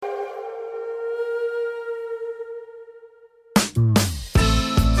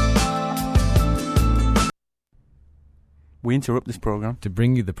We interrupt this programme. To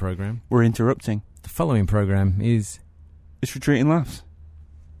bring you the program. We're interrupting. The following program is... It's Retreating Laughs.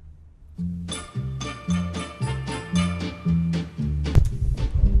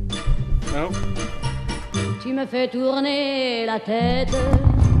 Oh. Tu me fais tourner la tête.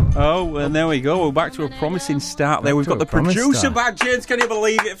 Oh, and there we go. We're back to a promising start there. We've got the producer back, James. Can you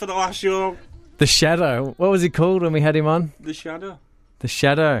believe it, for the last show? The Shadow. What was he called when we had him on? The Shadow. The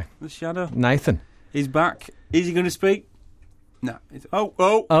Shadow. The Shadow. Nathan. He's back. Is he going to speak? No.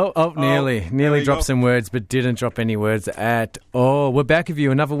 Nearly dropped some words, but didn't drop any words at all. We're back with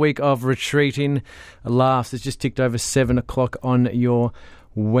you. Another week of Retreating Laughs. It's just ticked over 7 o'clock on your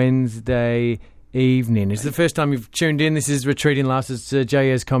Wednesday evening. It's the first time you've tuned in. This is Retreating Laughs. It's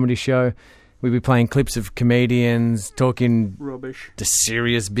JA's comedy show. We'll be playing clips of comedians talking rubbish. The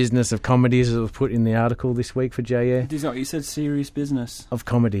serious business of comedy, as it was put in the article this week for JA. You said serious business of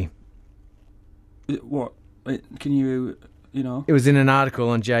comedy. What? Can you know? It was in an article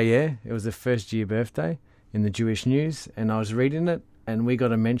on JA. It was the first year birthday in the Jewish News, and I was reading it, and we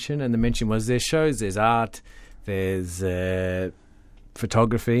got a mention, and the mention was there's shows, there's art, there's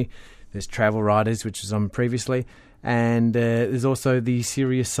photography, there's travel writers, which was on previously, and there's also the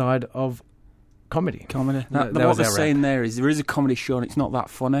serious side of comedy. What they're saying there is a comedy show and it's not that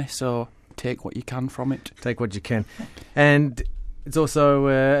funny, so take what you can from it. Take what you can. And it's also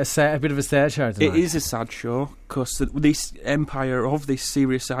a bit of a sad show tonight. It is a sad show, because this empire of this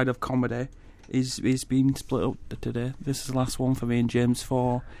serious side of comedy is being split up today. This is the last one for me and James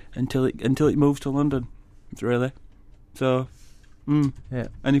for until it moves to London. It's really. So... Yeah.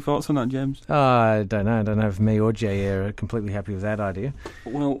 Any thoughts on that, James? I don't know. I don't know if me or Jay are completely happy with that idea.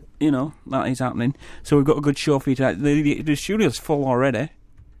 Well, that is happening. So we've got a good show for you tonight. The studio's full already.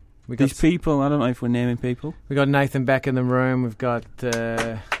 These people, I don't know if we're naming people. We've got Nathan back in the room. We've got...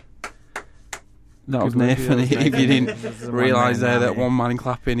 that was Nathan, if you didn't realise there that one man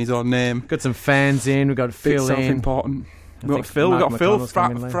clapping his own name. Got some fans in. We've got Phil in. Self-important. We've got Phil. We've got Phil,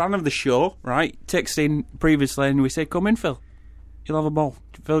 fan of the show, right? Texting previously, and we said, come in, Phil. You'll have a ball.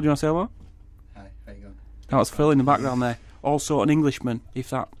 Phil, do you want to say hello? Hi, how you going? That was Phil in the background there. Also an Englishman, if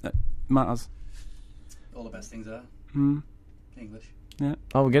that matters. All the best things are. English. Yeah.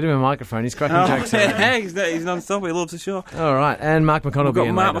 Oh, we'll get him a microphone. He's cracking jokes. Yeah, he's non-stop. He loves the show. All right, and Mark McConnell. We've got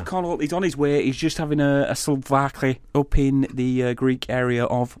Mark McConnell. He's on his way. He's just having a Slovaki up in the Greek area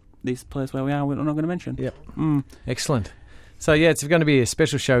of this place where we are. We're not going to mention. Yep. Excellent. So, yeah, it's going to be a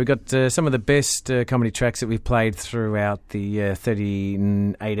special show. We've got some of the best comedy tracks that we've played throughout the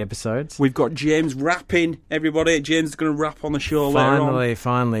 38 episodes. We've got James rapping, everybody. James is going to rap on the show later on.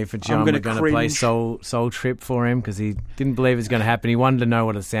 Finally, for John, we're going to play Soul Trip for him, because he didn't believe it was going to happen. He wanted to know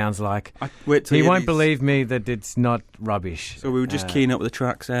what it sounds like. He won't believe me that it's not rubbish. So we were just keying up the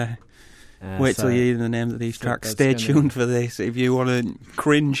tracks there. Wait till you hear the names of these tracks. Stay tuned for this if you want to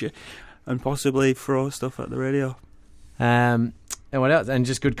cringe and possibly throw stuff at the radio. And what else? And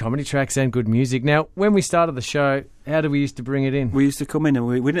just good comedy tracks and good music. Now, when we started the show, how did we used to bring it in? We used to come in and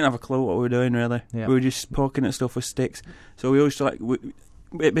we didn't have a clue what we were doing, really. Yep. We were just poking at stuff with sticks. So we always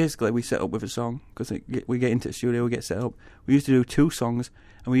we set up with a song, because we get into the studio, we get set up. We used to do 2 songs,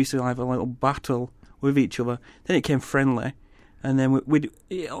 and we used to have a little battle with each other. Then it came friendly, and then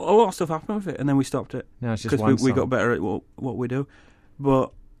a lot of stuff happened with it, and then we stopped it. No, it's just one song. We got better at what we do.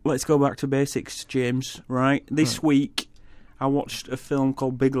 But let's go back to basics, James, right? This week, I watched a film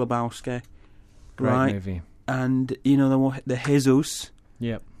called Big Lebowski. Great movie. And, the Jesus.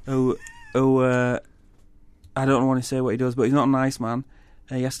 Yep. Who I don't want to say what he does, but he's not a nice man.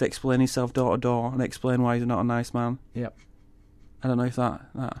 He has to explain himself door to door and explain why he's not a nice man. Yep. I don't know if that...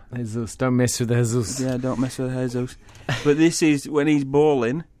 Jesus, don't mess with the Jesus. Yeah, don't mess with the Jesus. But this is when he's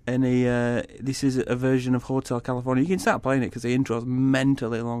bowling, and this is a version of Hotel California. You can start playing it because the intro's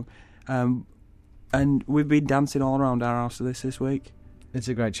mentally long. And we've been dancing all around our house to this week. It's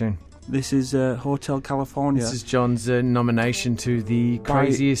a great tune. This is Hotel California. This is John's nomination to the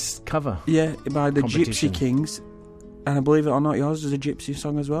craziest cover. Yeah, by the Gypsy Kings. And I believe it or not, yours is a gypsy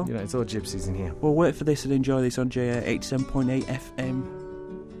song as well. It's all gypsies in here. Well, wait for this and enjoy this on JA 87.8 FM.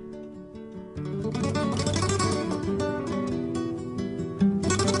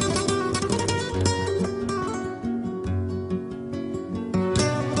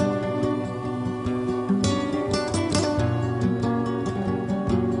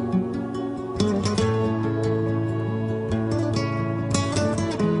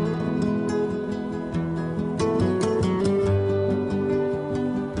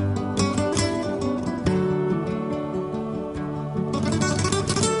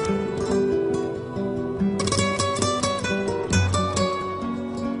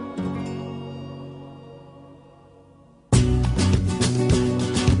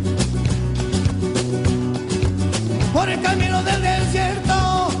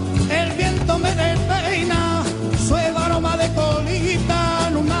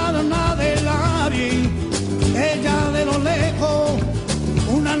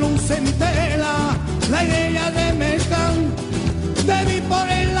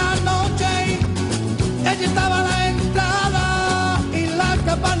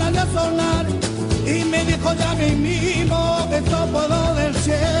 lejos ya mi mimo, que todo del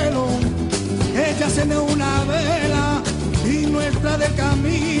cielo. Ella enciende una vela y nuestra del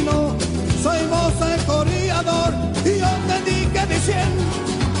camino. Soy moza el corredor y yo te dije diciendo,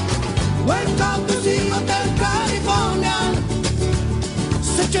 welcome to the Hotel California.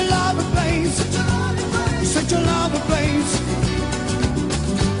 Such a lovely place, such a lovely place.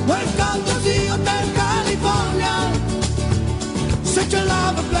 Welcome to the Hotel California. Such a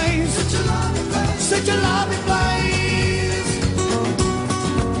lovely place, such a lovely place, such a lovely place.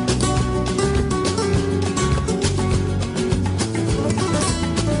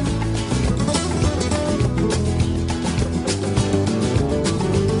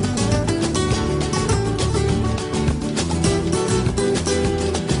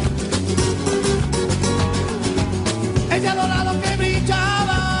 Ella dorado que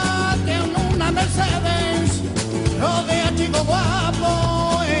brillaba en una Mercedes, rodea chico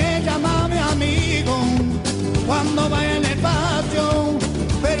guapo, ella mami amigo. Cuando va en el patio,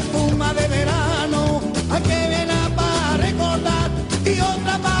 perfuma de verano, hay que viene para recordar y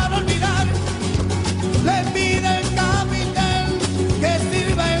otra para olvidar. Le pide el capitán que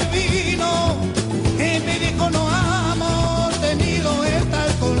sirva el vino y me dijo no hemos tenido este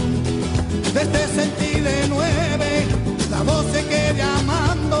alcohol. Desde sentí de 9, la voz se queda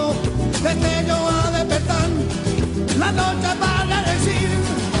llamando, desde yo a despertar, la noche para decir,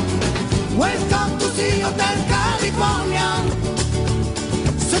 welcome to the Hotel California.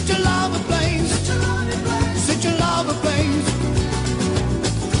 Such a lovely place, such a lovely place, such a lovely place.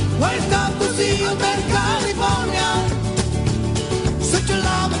 Welcome to the Hotel California. Such a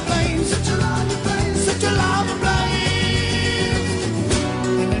lovely place, such a lovely place, such a lovely place.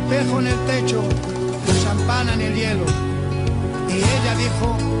 En el espejo en el techo, champana en el hielo. Y ella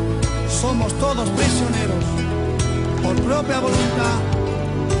dijo, somos todos prisioneros, por propia voluntad.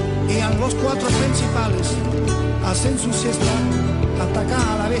 Y a los 4 principales hacen su siesta, atacan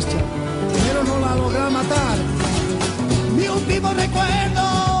a la bestia, pero no la logran matar. Mi último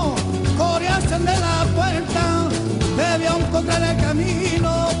recuerdo, coreasen de la puerta, debía encontrar el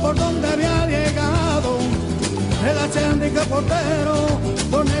camino por donde había llegado. El achendrique portero,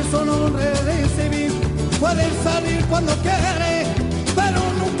 con eso no recibir. Pueden salir cuando quiere, pero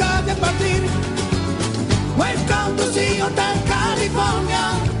nunca de partir. Welcome to the Hotel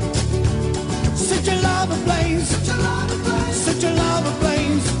California. Such a lovely place, such a lovely place, such a lovely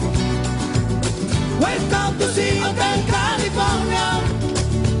place. Welcome to the Hotel California.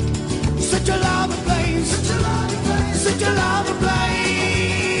 Such a lovely place, such a lovely place, such a lovely place.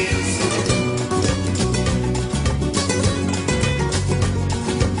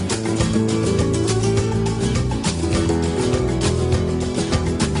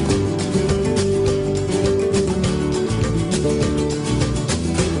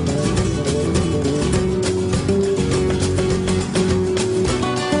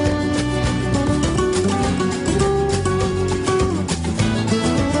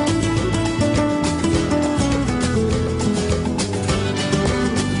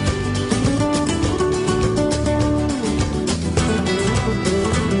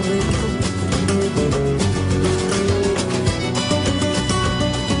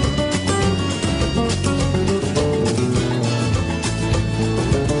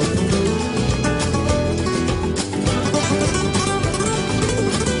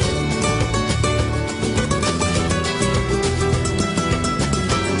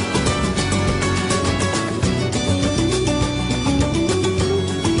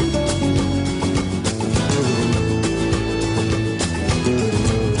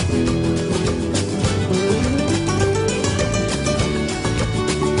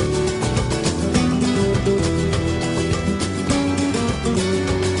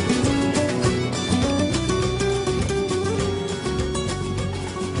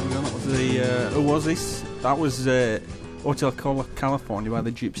 That was Hotel California by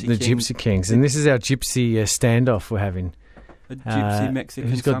the Gypsy Kings. The Gypsy Kings. And this is our gypsy standoff we're having. A gypsy Mexican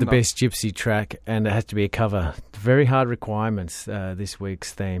who's got the standoff. best gypsy track, and it has to be a cover. Very hard requirements, this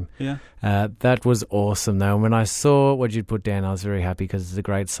week's theme. Yeah. That was awesome, though. And when I saw what you'd put down, I was very happy because it's a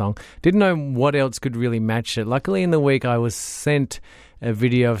great song. Didn't know what else could really match it. Luckily, in the week, I was sent a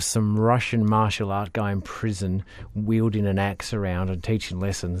video of some Russian martial art guy in prison wielding an axe around and teaching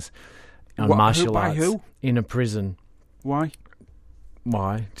lessons on martial arts. By who? In a prison. Why?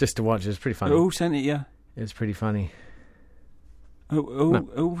 Just to watch. It was pretty funny. Who sent it you? It was pretty funny.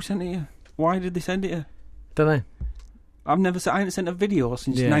 Who sent it you? Why did they send it you? Don't know. I haven't sent a video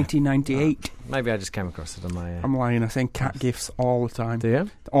since 1998. Maybe I just came across it on my... I'm lying. I send cat gifts all the time. Do you?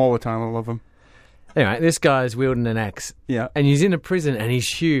 All the time. I love them. Anyway, this guy's wielding an axe. Yeah. And he's in a prison and he's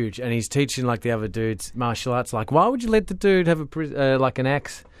huge and he's teaching like the other dudes martial arts. Like, why would you let the dude have like an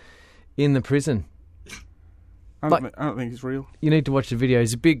axe in the prison? I don't think it's real. You need to watch the video.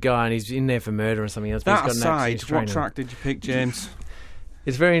 He's a big guy and he's in there for murder or something else. That but he's got an axe and he's aside, what training. track did you pick, James?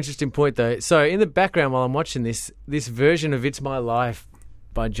 It's a very interesting point, though. So in the background while I'm watching this version of It's My Life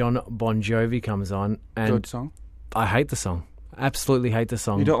by John Bon Jovi comes on. And Good song. I hate the song. Absolutely hate the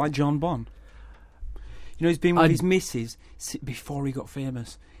song. You don't like John Bon? You know, he's been with his missus before he got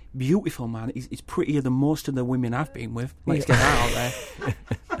famous. Beautiful man. He's prettier than most of the women I've been with. Let's get that out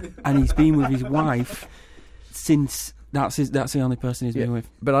there. And he's been with his wife since... That's the only person he's been with.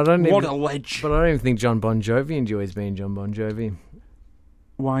 But I don't What a ledge. But I don't even think John Bon Jovi enjoys being John Bon Jovi.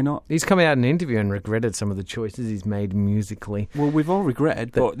 Why not? He's come out in an interview and regretted some of the choices he's made musically. Well, we've all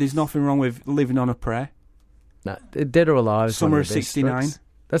regretted, but there's nothing wrong with living on a prayer. No, Dead or Alive. Summer of '69.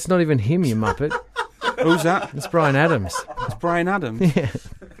 That's not even him, you muppet. Who's that? It's Bryan Adams. It's Bryan Adams. Yeah.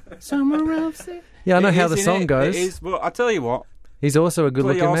 Summer of '69. Yeah, I know how the song goes. It is, but I tell you what. He's also a Play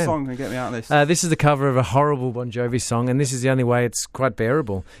good-looking your man. song and get me out of this. This is the cover of a horrible Bon Jovi song, and this is the only way it's quite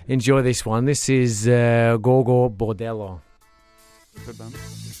bearable. Enjoy this one. This is Gorgo Bordello. Good band.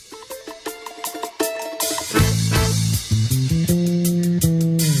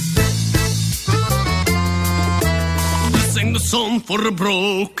 Sing the song for a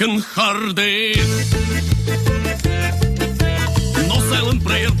broken hearted. No silent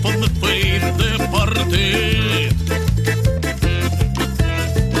prayer for the faith departed.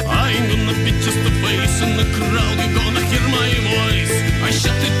 I ain't gonna be just a face in the crowd. You're gonna hear my voice. I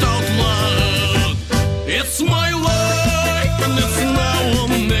shout it out loud. It's my life and it's now or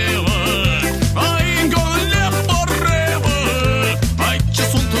never. I ain't gonna live forever. I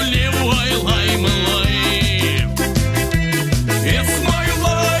just want to live while I'm alive. It's my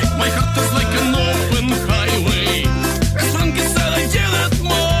life. My heart is like an open highway. As long as I did it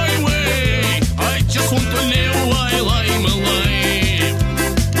my way. I just want to live while I'm alive.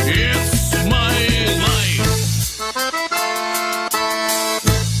 It's my life.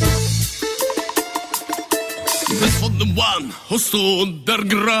 This for the one who stood their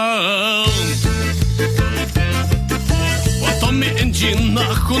ground. For Tommy and Gina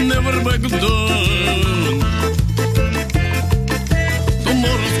who never back down.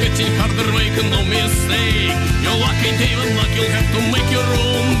 Tomorrow's getting harder, make no mistake. Your luck ain't even luck, you'll have to make your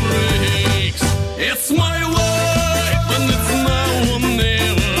own breaks. It's my life and it's now or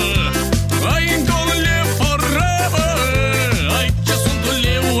never. I ain't gonna live forever. I just want to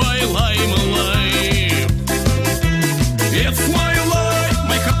live while I'm alive. It's my life,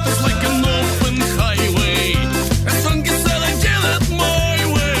 my heart is like an open highway. As long as I did it my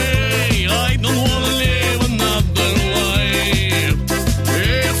way, I don't wanna live another life.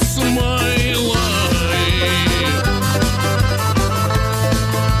 It's my life.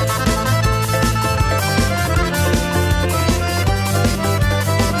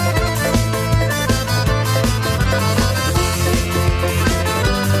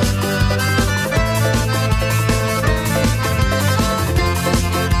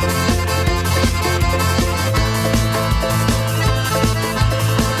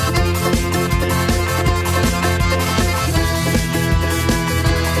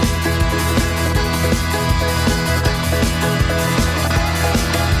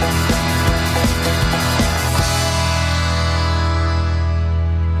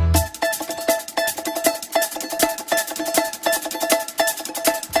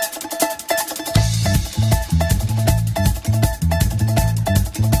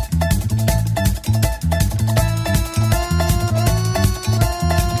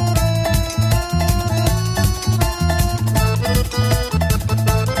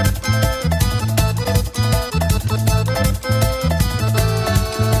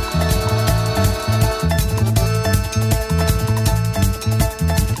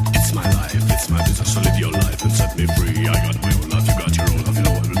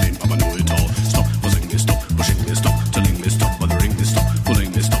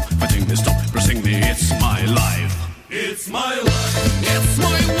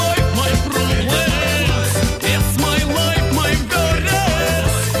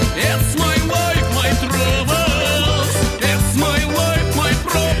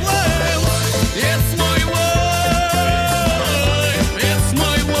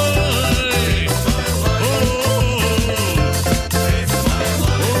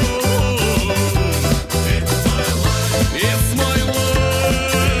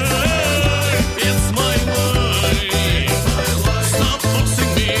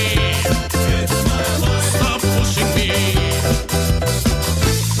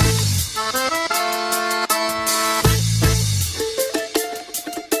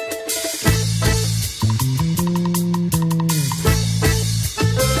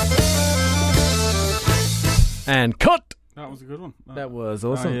 was a good one. That was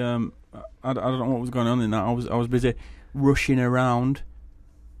awesome. I don't know what was going on in that. I was busy rushing around.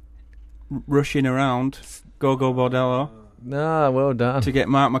 Go Bordello. Well done. To get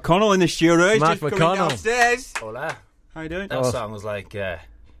Mark McConnell in the studio. He's Mark just McConnell. coming downstairs. Hola. How you doing? That song was like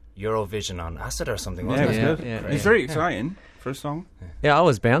Eurovision on acid or something, Yeah, wasn't it was it? good. Yeah. It's very exciting for a song. Yeah, I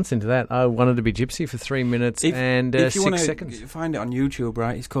was bouncing to that. I wanted to be Gypsy for 3 minutes and if you 6 seconds. Find it on YouTube,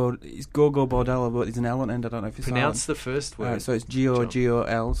 right? It's Go Bordello, but it's an L at the end. I don't know if it's Pronounce silent. the first word. So it's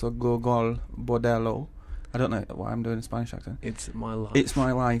G-O-G-O-L, so Go Bordello. I don't know why I'm doing a Spanish accent. It's my life. It's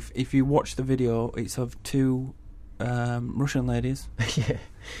my life. If you watch the video, it's of two Russian ladies. Yeah.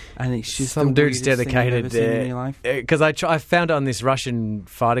 And it's just some the dude's weirdest thing you've ever dedicated seen in your life. because I found it on this Russian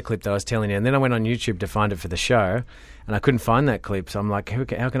fighter clip that I was telling you, and then I went on YouTube to find it for the show, and I couldn't find that clip. So I'm like, how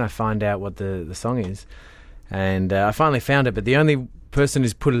can I find out what the song is? And I finally found it, but the only person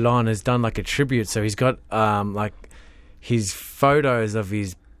who's put it on has done like a tribute. So he's got like his photos of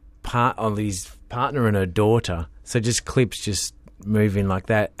his partner and her daughter. So just clips just moving like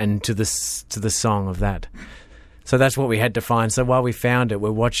that, and to the song of that. So that's what we had to find. So while we found it,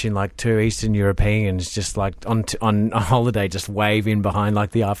 we're watching like two Eastern Europeans just like on a holiday, just waving behind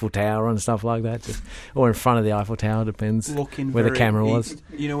like the Eiffel Tower and stuff like that, or in front of the Eiffel Tower, depends Looking where the camera was.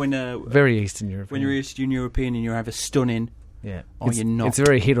 You know, when Very Eastern European. when you're Eastern European and you're either stunning, yeah, or you're not. It's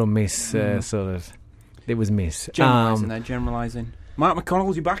very hit or miss sort of. It was miss. Generalising. Mark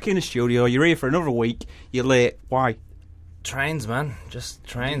McConnell, you're back in the studio. You're here for another week. You're late. Why? Trains, man. Just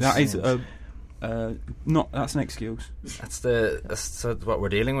trains. That is that's an excuse. That's what we're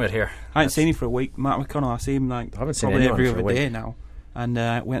dealing with here. I haven't seen him for a week. Mark McConnell, I see him like I haven't seen probably anyone every for a other day week. now, and we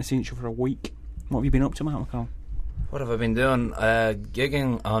haven't seen each other for a week. What have you been up to, Mark McConnell? What have I been doing?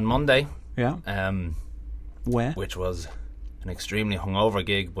 Gigging on Monday. Yeah. Where? Which was an extremely hungover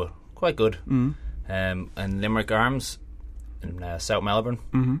gig, but quite good. Mm. And Limerick Arms in South Melbourne.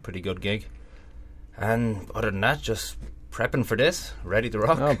 Mm-hmm. Pretty good gig. And other than that, just prepping for this, ready to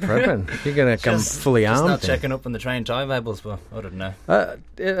rock. Oh, prepping! You're gonna come fully just armed. not then. checking up on the train timetables, but other than that.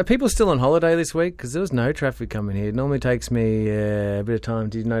 Are people still on holiday this week? Because there was no traffic coming here. It normally takes me a bit of time.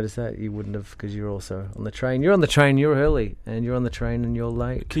 Did you notice that? You wouldn't have, because you're also on the train. You're on the train, you're early, and you're on the train and you're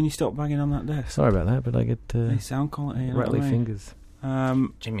late. Can you stop banging on that desk? Sorry about that, but I get Hey, sound quality. You know rattly what I mean? fingers.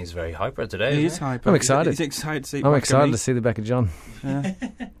 Jimmy's very hyper today. He isn't is hyper. I'm excited. He's excited to see. I'm excited to see the back of John. Yeah.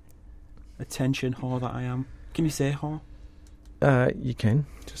 Attention, whore that I am. Can you say whore? You can.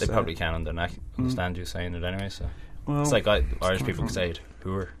 They Just, probably can understand you saying it anyway. So Well, it's like Irish people can say it,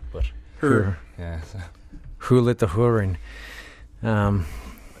 hooer, but her. yeah. So. Who lit the whoring?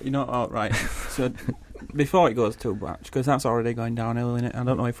 You know, oh, right. So before it goes too much, because that's already going downhill, innit? I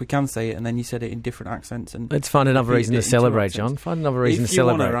don't know if we can say it, and then you said it in different accents. And Let's find another reason to Into celebrate, accents. John. Find another reason if to you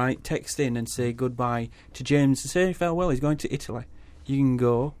want celebrate. to, right, text in and say goodbye to James and say farewell. He's going to Italy. You can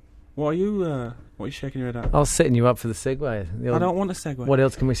go. What are you shaking your head at? I was setting you up for the segue. I don't want a segue. What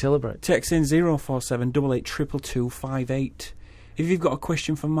else can we celebrate? Text in 047 88 222 58. If you've got a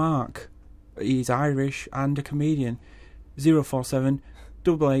question for Mark, he's Irish and a comedian. 047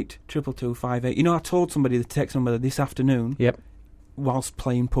 88 222 58. You know, I told somebody the text number this afternoon. Yep. Whilst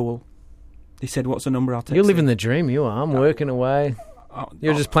playing pool. They said, "What's the number?" I'll text. You're living the dream, you are. I'm working away.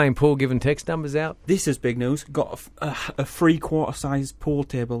 You're Oh, just playing pool, giving text numbers out. This is big news. Got a 3/4 size pool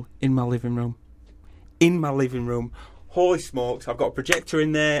table in my living room. In my living room. Holy smokes! I've got a projector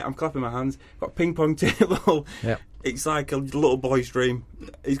in there. I'm clapping my hands. Got a ping pong table. Yep. It's like a little boy's dream.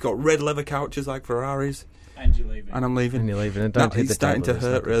 He's got red leather couches like Ferraris. And you're leaving. And I'm leaving. And you're leaving it. Don't That hit is the starting table. to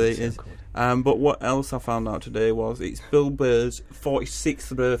hurt, really. It is. But what else I found out today was it's Bill Burr's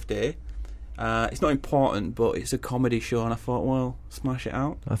 46th birthday. It's not important, but it's a comedy show, and I thought, well, smash it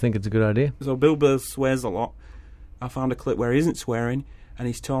out. I think it's a good idea. So Bill Burr swears a lot. I found a clip where he isn't swearing, and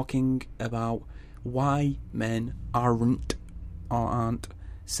he's talking about why men aren't or aren't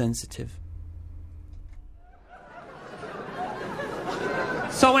sensitive.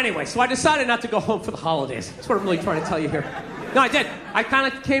 So anyway, I decided not to go home for the holidays. That's what I'm really trying to tell you here. No, I did. I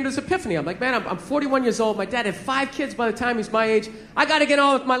kind of came to this epiphany. I'm like, man, I'm 41 years old. My dad had 5 kids by the time he's my age. I got to get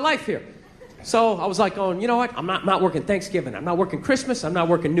on with my life here. So I was like going, you know what? I'm not working Thanksgiving. I'm not working Christmas. I'm not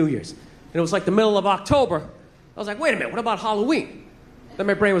working New Year's. And it was like the middle of October. I was like, wait a minute, what about Halloween? Then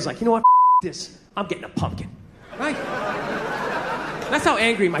my brain was like, you know what? This. I'm getting a pumpkin. Right? That's how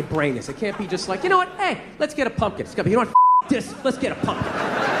angry my brain is. It can't be just like, you know what? Hey, let's get a pumpkin. It's got to be, you know what? This. Let's get a pumpkin.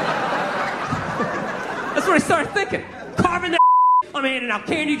 That's what I started thinking. Carving that. I'm handing out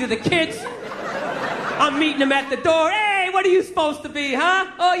candy to the kids. I'm meeting them at the door. Hey, what are you supposed to be, huh?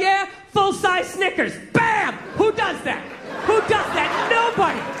 Oh, yeah? Full-size Snickers. Bam! Who does that? Who does that?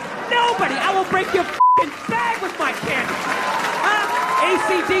 Nobody. Nobody. I will break your f***ing bag with my candy.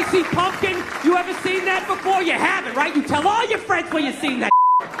 AC/DC Pumpkin. You ever seen that before? You haven't, right? You tell all your friends where you've seen that.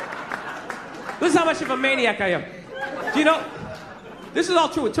 This is how much of a maniac I am. Do you know? This is all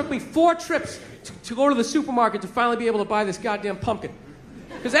true. It took me 4 trips to go to the supermarket to finally be able to buy this goddamn pumpkin.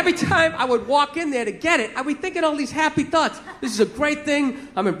 Because every time I would walk in there to get it, I'd be thinking all these happy thoughts. This is a great thing.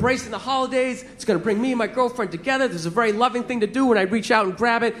 I'm embracing the holidays. It's going to bring me and my girlfriend together. This is a very loving thing to do. And I'd reach out and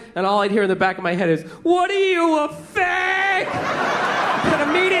grab it, and all I'd hear in the back of my head is, "What are you, a fag?" But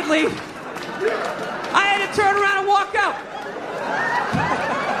immediately, I had to turn around and walk out.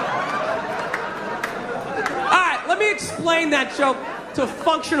 All right, let me explain that joke to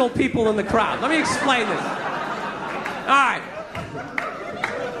functional people in the crowd. Let me explain this. All right.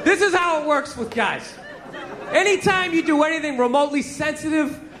 This is how it works with guys. Anytime you do anything remotely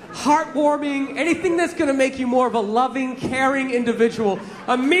sensitive, heartwarming, anything that's going to make you more of a loving, caring individual,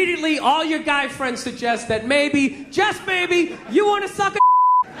 immediately all your guy friends suggest that maybe, just maybe, you want to suck a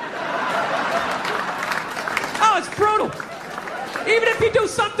Oh, it's brutal. Even if you do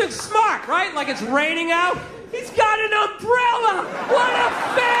something smart, right? Like it's raining out. He's got an umbrella. What a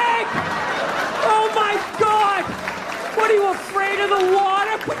fag! Oh my God! What are you, afraid of the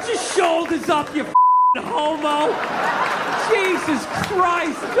water? Put your shoulders up, you homo. Jesus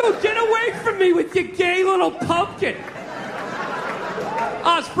Christ. Dude, get away from me with your gay little pumpkin.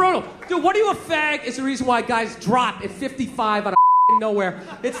 Oh, it's brutal. Dude, what are you, a fag? Is the reason why guys drop at 55 out of nowhere.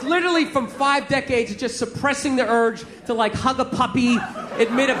 It's literally from 5 decades of just suppressing the urge to like hug a puppy,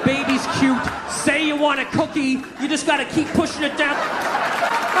 admit a baby's cute, say you want a cookie. You just gotta keep pushing it down.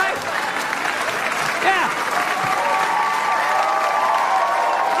 Right? Yeah.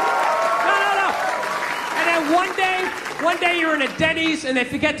 One day you're in a Denny's and they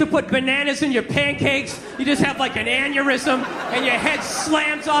forget to put bananas in your pancakes. You just have like an aneurysm and your head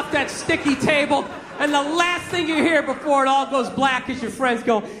slams off that sticky table. And the last thing you hear before it all goes black is your friends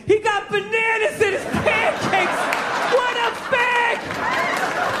go, "He got bananas in his pancakes! What a bag!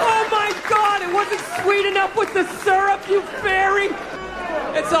 Oh my God, it wasn't sweet enough with the syrup, you fairy!"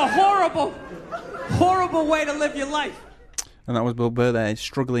 It's a horrible, horrible way to live your life. And that was Bill Burr there,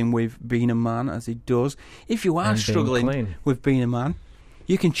 struggling with being a man, as he does. If you are struggling with being a man,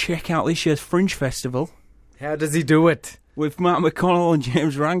 you can check out this year's Fringe Festival. How does he do it? With Matt McConnell and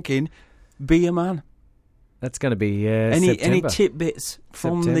James Rankin, Be a Man. That's going to be any September. tidbits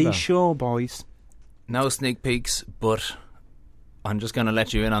from the show, boys? No sneak peeks, but I'm just going to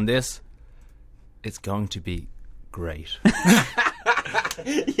let you in on this. It's going to be great.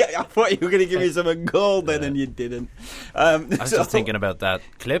 Yeah, I thought you were going to give me some gold then, and you didn't. I was just thinking about that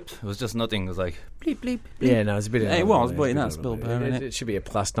clip. It was just nothing. It was like bleep bleep. bleep. Yeah, no, it's a bit. It was, but that's Bill Burr, isn't it? It should be a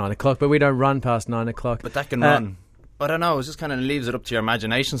plus 9 o'clock, but we don't run past 9 o'clock. But that can run. I don't know. It just kind of leaves it up to your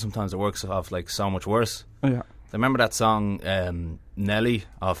imagination. Sometimes it works off like so much worse. Oh, yeah. I remember that song Nelly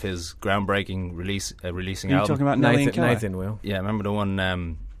off his groundbreaking releasing Are album. you talking about Nelly and Kelly? Nathan will. Yeah, I remember the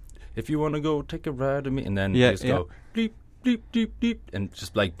one. If you want to go, take a ride with me, and then Yeah, just go bleep bleep bleep bleep, and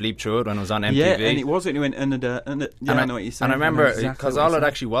just like bleep through it when it was on MTV. Yeah, and it wasn't. He went under the. Yeah, I know what you're saying. And I remember exactly because all it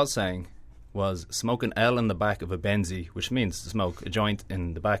actually was saying was smoke an L in the back of a Benzie, which means to smoke a joint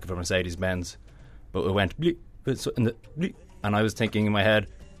in the back of a Mercedes Benz. But it went bleep, bleep, and I was thinking in my head,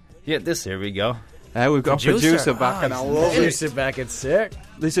 yeah, here we go. We've got producer back, and I love it. Producer back, it's sick.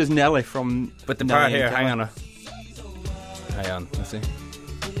 This is Nelly from. But the Nelly part here, and hang Kelly. on, let's see.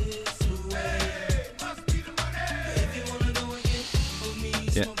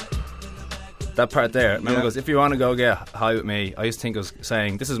 Yeah. That part there, remember it goes, if you want to go get high with me, I used to think it was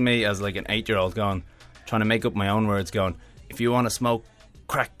saying, this is me as like an 8-year-old going, trying to make up my own words going, if you want to smoke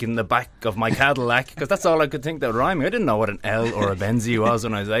crack in the back of my Cadillac, because that's all I could think that would rhyme. I didn't know what an L or a Benzie was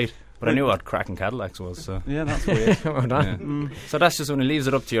when I was 8, but I knew what crack and Cadillacs was. So. Yeah, that's weird. Well done. Yeah. So that's just when it leaves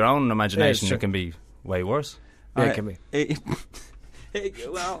it up to your own imagination, it can be way worse. Yeah, it can be.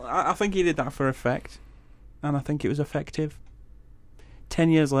 Well, I think he did that for effect, and I think it was effective. 10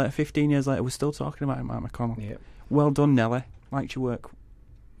 years later, 15 years later, we're still talking about Matt McConnell. Yep. Well done, Nelly. Liked your work.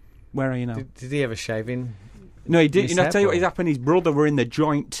 Where are you now? Did he have a shaving? No, he did. You know, I tell you what Mishap, happened. His brother were in the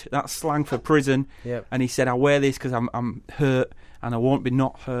joint. That's slang for prison. Yep. And he said, "I wear this because I'm hurt, and I won't be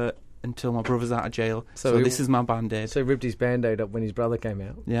not hurt until my brother's out of jail. So this is my band-aid." So he ripped his band-aid up when his brother came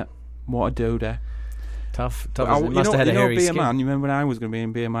out. Yeah. What a dude there. Tough. Must have had a hairy Be skin. a Man. You remember when I was going to be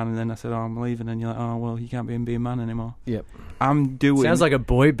in Be a Man, and then I said, "Oh, I'm leaving," and you're like, "Oh, well, you can't be in Be a Man anymore." Yep. I'm doing. Sounds like a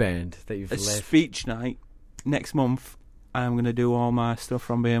boy band that you've a left. speech night next month. I'm going to do all my stuff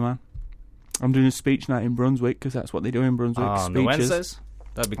from Be a Man. I'm doing a speech night in Brunswick because that's what they do in Brunswick. On the Wednesdays?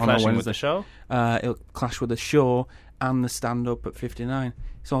 That'd be clashing with the show? It'll clash with the show and the stand-up at 59.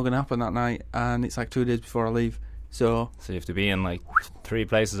 It's all going to happen that night, and it's like 2 days before I leave. So So you have to be in like 3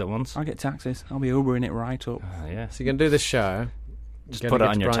 places at once. I'll get taxis. I'll be Ubering it right up. Yeah. So you're going to do the show. Just You're put it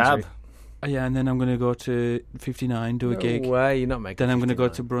gonna on get your to tab. Brunswick. Yeah, and then I'm going to go to 59, do a gig. No way, you're not making Then I'm going to go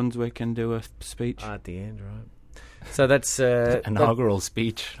 59. to Brunswick and do a speech. At the end, right? So that's Inaugural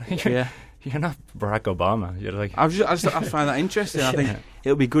speech. Yeah. You're not Barack Obama. You're like... I find that interesting. I think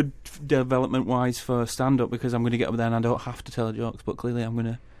it'll be good development-wise for stand-up because I'm going to get up there and I don't have to tell jokes, but clearly I'm going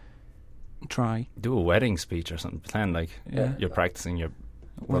to try. Do a wedding speech or something. Pretend like Yeah. you're practicing your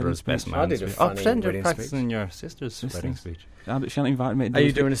Wedding brother's best speech. I man did a speech. funny Pretend you're wedding practicing your sister's wedding speech. She hasn't invited me to do Are a you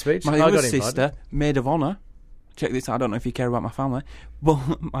speech. doing a speech? My I other got sister, invited. maid of honour. Check this out, I don't know if you care about my family, but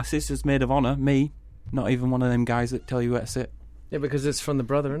my sister's maid of honour, me, not even one of them guys that tell you where to sit. Yeah, because it's from the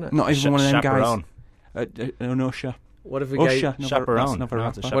brother, isn't it? Not even one of them Chaperone. guys. An usher. What if we Usher. gave? Chaperone. That's another No,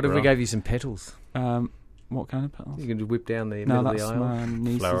 it's a rapper. What if we chaperone. gave you some petals? What kind of petals? You could whip down the No, middle of that's the aisle.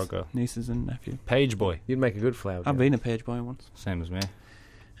 my Flower girl. nieces and nephew. Page boy. You'd make a good flower. I've girl. been a page boy once. Same as me.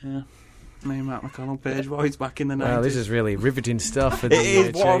 Yeah. Me and Matt McConnell, page boys back in the 90s. Wow, this is really riveting stuff. At It the,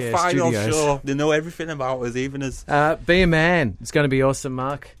 is what a JS final studios. show. They know everything about us, even as... Be a man. It's going to be awesome,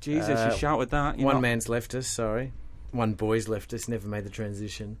 Mark. Jesus, you shouted that. One man's left us, sorry. One boy's left us, never made the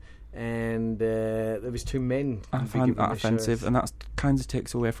transition. And there was 2 men. I to be find given that the offensive, shows. and that kind of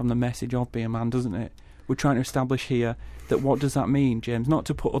takes away from the message of being a man, doesn't it? We're trying to establish here that what does that mean, James? Not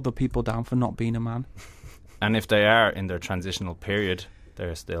to put other people down for not being a man. And if they are in their transitional period,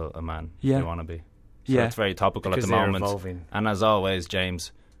 they're still a man. Yeah. They want to be. So Yeah. it's very topical Because at the they're moment. evolving. And as always,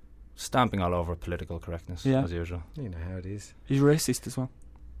 James, stamping all over political correctness, Yeah. as usual. You know how it is. He's racist as well.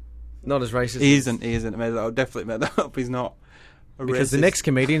 Not as racist. He isn't. I made that, I'll definitely made that up. He's not a Because racist. the next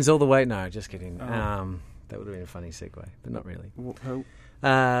comedian's all the way... No, just kidding. Oh. That would have been a funny segue, but not really. Who?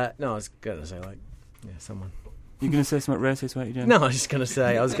 No, I was going to say, someone. You're going to say something racist, weren't you, James? No, I was just going to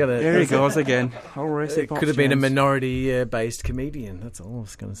say, I was going to... There he goes again. Whole racist It box, could have been a James. minority-based comedian. That's all I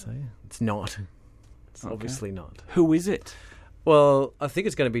was going to say. It's not. It's Okay. obviously not. Who is it? Well, I think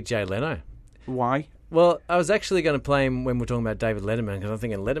it's going to be Jay Leno. Why? Well, I was actually going to play him when we're talking about David Letterman, because I'm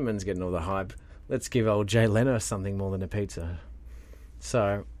thinking Letterman's getting all the hype. Let's give old Jay Leno something more than a pizza.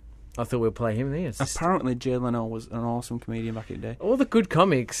 So I thought we'd play him there. It's just- Apparently, Jay Leno was an awesome comedian back in the day. all the good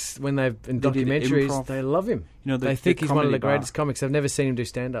comics, when they've in They did documentaries, improv. they love him. You know, They think he's one of comedy the greatest bar. comics. I've never seen him do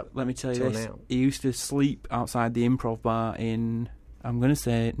stand-up. Let me tell you till this. now. He used to sleep outside the improv bar in, I'm going to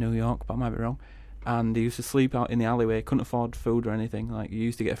say New York, but I might be wrong. And he used to sleep out in the alleyway. Couldn't afford food or anything. Like, you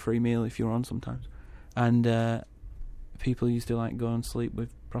used to get a free meal if you were on sometimes. And people used to like go and sleep with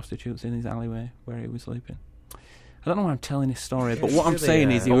prostitutes in his alleyway where he was sleeping. I don't know why I'm telling this story, but what I'm Really,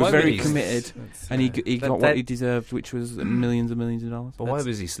 saying is he But was why very would he- committed, and he got what he deserved, which was millions and millions of dollars. But why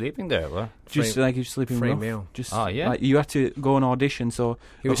was he sleeping there? What? Just Free- like he was sleeping free rough. meal. Just Oh, yeah. like you had to go and audition. So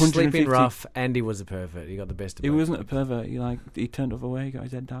He was 150 sleeping rough, and he was a pervert. He got the best of He both. wasn't a pervert. He turned other way. He got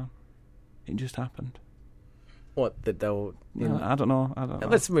his head down. It just happened. What, that they'll... No, I don't know.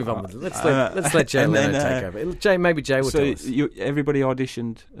 Let's move on with it. Let's let Jay and Leno then, take over. Maybe Jay will So tell us. everybody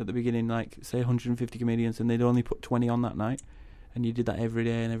auditioned at the beginning, like say 150 comedians, and they'd only put 20 on that night, and you did that every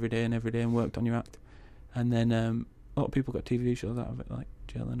day and every day and every day and worked on your act, and then a lot of people got TV shows out of it, like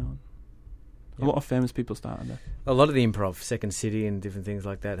Jay Leno. A lot of famous people started there. A lot of the improv, Second City and different things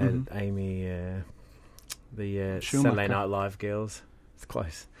like that, had Mhm. Amy, the Schumacher. Saturday Night Live girls. It's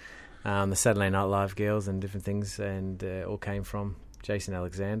close. The Saturday Night Live girls and different things, and all came from Jason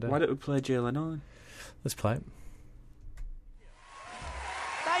Alexander. Why don't we play Jay Leno then? Let's play it.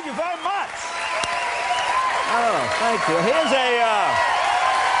 Thank you very much. Oh, thank you. Here's a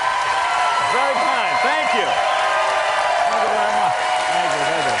very kind. Thank you. Thank you very much. Thank you.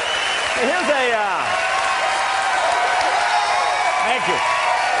 Thank you. Here's a thank you.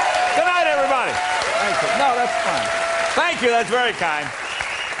 Good night, everybody. Thank you. No, that's fine. Thank you. That's very kind.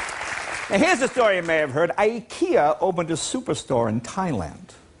 Now, here's a story you may have heard. IKEA opened a superstore in Thailand.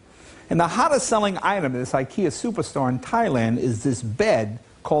 And the hottest selling item in this IKEA superstore in Thailand is this bed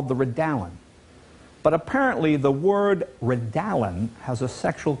called the Ridalan. But apparently the word Ridalan has a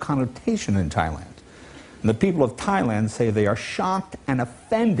sexual connotation in Thailand. And the people of Thailand say they are shocked and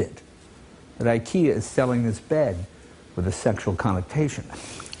offended that IKEA is selling this bed with a sexual connotation.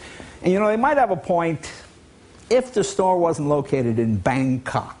 And you know, they might have a point if the store wasn't located in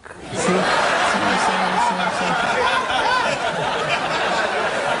Bangkok. See?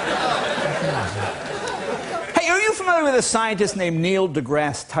 Hey, are you familiar with a scientist named Neil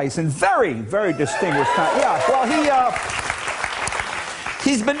deGrasse Tyson? Very, very distinguished. Yeah, well,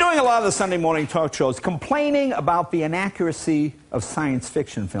 he's been doing a lot of the Sunday morning talk shows complaining about the inaccuracy of science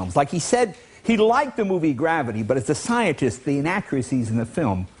fiction films. Like he said, he liked the movie Gravity, but as a scientist, the inaccuracies in the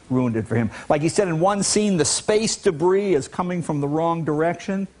film ruined it for him. Like he said in one scene, the space debris is coming from the wrong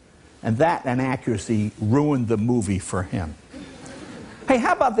direction, and that inaccuracy ruined the movie for him. Hey,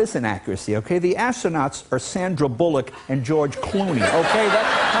 how about this inaccuracy, okay? The astronauts are Sandra Bullock and George Clooney, okay?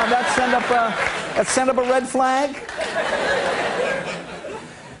 That send up a red flag?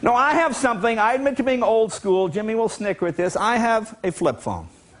 No, I have something. I admit to being old school. Jimmy will snicker at this. I have a flip phone,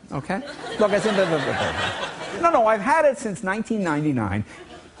 okay? Look, No, I've had it since 1999.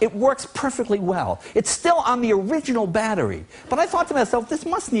 It works perfectly well. It's still on the original battery. But I thought to myself, this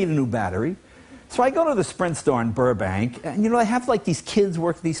must need a new battery. So I go to the Sprint store in Burbank, and they have like these kids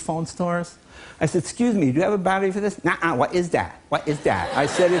work at these phone stores. I said, excuse me, do you have a battery for this? Nuh-uh, what is that? What is that? I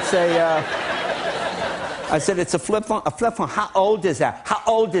said, it's a flip phone. A flip phone, how old is that? How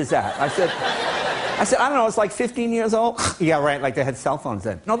old is that? I said, I don't know, it's like 15 years old? Yeah, right, like they had cell phones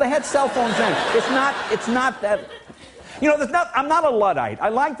then. No, they had cell phones then. It's not that... I'm not a Luddite. I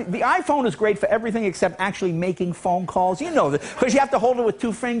like the iPhone is great for everything except actually making phone calls. You know that, because you have to hold it with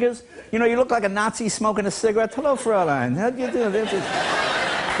 2 fingers. You look like a Nazi smoking a cigarette. Hello, Fräulein. How do you do?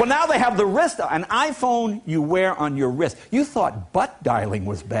 Well, now they have the wrist. An iPhone you wear on your wrist. You thought butt dialing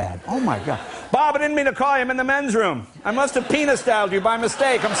was bad. Oh, my God. Bob, I didn't mean to call you. I'm in the men's room. I must have penis dialed you by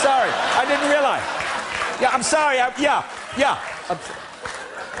mistake. I'm sorry. I didn't realize. Yeah, I'm sorry.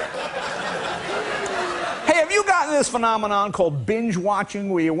 Hey, have you gotten this phenomenon called binge watching,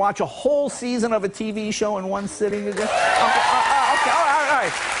 where you watch a whole season of a TV show in one sitting? Okay, all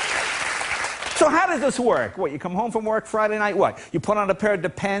right. So how does this work? What, you come home from work Friday night, what? You put on a pair of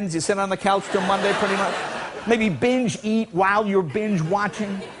Depends, you sit on the couch till Monday pretty much? Maybe binge eat while you're binge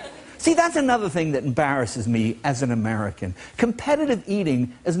watching? See, that's another thing that embarrasses me as an American. Competitive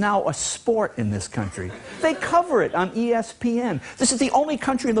eating is now a sport in this country. They cover it on ESPN. This is the only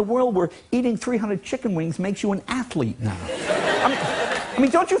country in the world where eating 300 chicken wings makes you an athlete now. I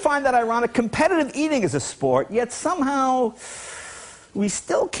mean, don't you find that ironic? Competitive eating is a sport, yet somehow we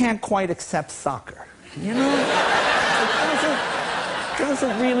still can't quite accept soccer. It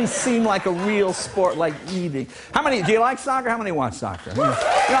doesn't really seem like a real sport like eating. Do you like soccer? How many watch soccer?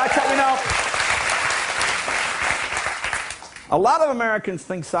 A lot of Americans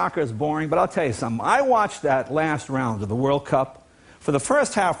think soccer is boring, but I'll tell you something. I watched that last round of the World Cup. For the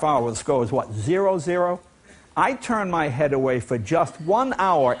first half hour, the score was, 0-0? I turned my head away for just 1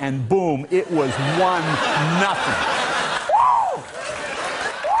 hour, and boom, it was 1-0.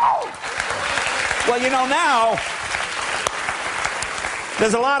 Well, now...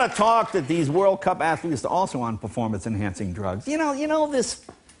 There's a lot of talk that these World Cup athletes are also on performance-enhancing drugs. This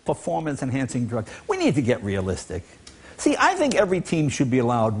performance-enhancing drug, we need to get realistic. See, I think every team should be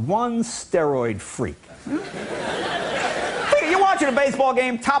allowed one steroid freak. You're watching a baseball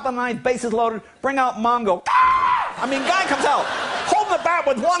game, top of the ninth, bases loaded, bring out Mongo. Guy comes out, holding the bat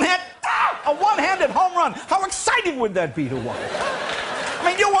with one hand, a one-handed home run. How exciting would that be to watch?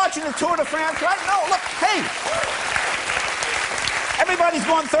 You're watching the Tour de France, right? No, look, hey. Everybody's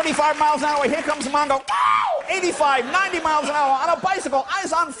going 35 miles an hour. Here comes Mongo. 85, 90 miles an hour on a bicycle.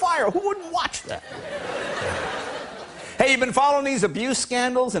 Eyes on fire. Who wouldn't watch that? Hey, you've been following these abuse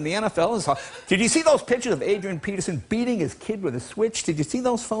scandals in the NFL? Did you see those pictures of Adrian Peterson beating his kid with a switch? Did you see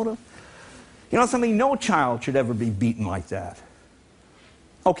those photos? Something, no child should ever be beaten like that.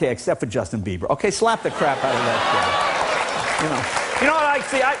 Okay, except for Justin Bieber. Okay, slap the crap out of that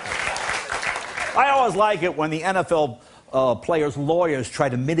kid. I always like it when the NFL... players' lawyers try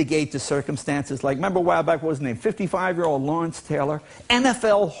to mitigate the circumstances. Like, remember a while back, what was his name? 55-year-old Lawrence Taylor,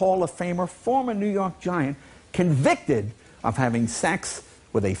 NFL Hall of Famer, former New York Giant, convicted of having sex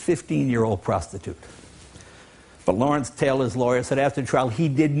with a 15-year-old prostitute. But Lawrence Taylor's lawyer said after the trial he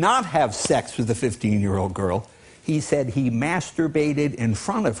did not have sex with the 15-year-old girl. He said he masturbated in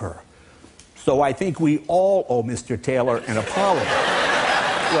front of her. So I think we all owe Mr. Taylor an apology.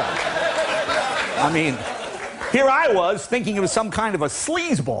 Here I was thinking it was some kind of a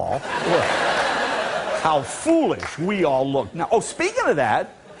sleazeball. How foolish we all look. Now, speaking of that,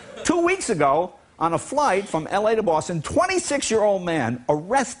 2 weeks ago, on a flight from L.A. to Boston, 26-year-old man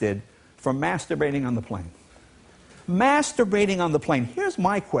arrested for masturbating on the plane. Masturbating on the plane. Here's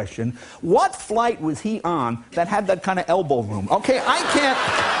my question. What flight was he on that had that kind of elbow room? Okay, I can't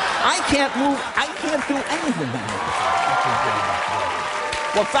move. I can't do anything.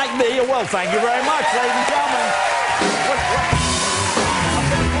 Well, thank you very much, ladies and gentlemen.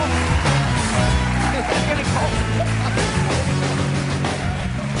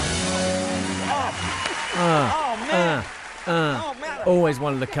 Always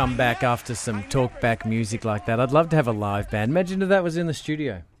wanted to come back after some talk-back music like that. I'd love to have a live band. Imagine if that was in the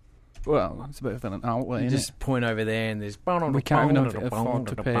studio. Well, it's a bit of an outlet, You isn't just point over there and there's... We can't even afford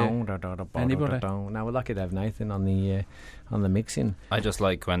to pay anybody. No, we're lucky to have Nathan on the mixing. I just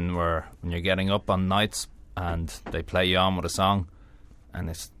like when you're getting up on nights and they play you on with a song, and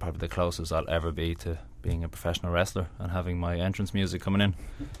it's probably the closest I'll ever be to being a professional wrestler and having my entrance music coming in.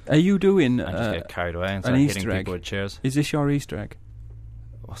 Are you doing I just get carried away and start an hitting Easter egg? people with chairs. Is this your Easter egg?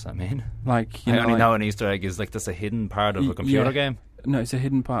 What's that mean? Like, I only know an Easter egg is like that's a hidden part of a computer game. No, it's a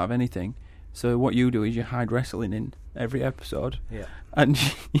hidden part of anything. So what you do is you hide wrestling in every episode. Yeah. And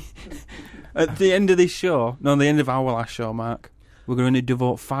at the end of this show, no, the end of our last show, Mark, we're going to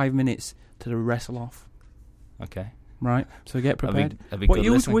devote 5 minutes to the wrestle off. Okay. Right, so get prepared. That'd be What good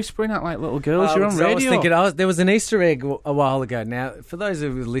you was listening. whispering at like little girls? You're on I was radio. thinking, there was an Easter egg a while ago. Now, for those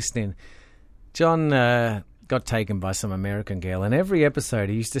of you listening, John got taken by some American girl, and every episode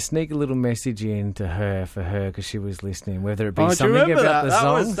he used to sneak a little message in to her for her because she was listening, whether it be do you something remember about that? the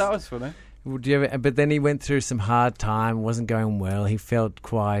songs. That was funny. Would you ever, but then he went through some hard time, wasn't going well. He felt,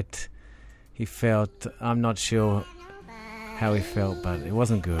 I'm not sure how he felt, but it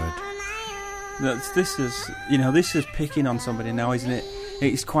wasn't good. This is picking on somebody now, isn't it?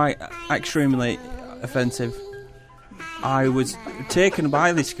 It's quite extremely offensive. I was taken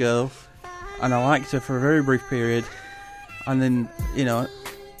by this girl, and I liked her for a very brief period, and then, I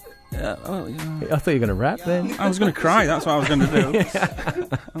thought you were going to rap then. I was going to cry. That's what I was going to do.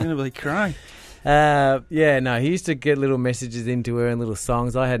 I'm going to really cry. He used to get little messages into her and little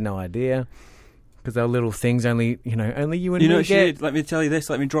songs. I had no idea because they were little things only you and me she get. did. Let me tell you this.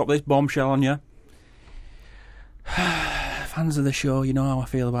 Let me drop this bombshell on you. Fans of the show, you know how I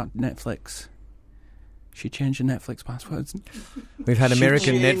feel about Netflix. She changed the Netflix passwords. We've had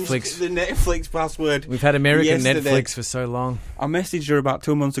American She changed Netflix. the Netflix password. We've had American yesterday. Netflix for so long. I messaged her about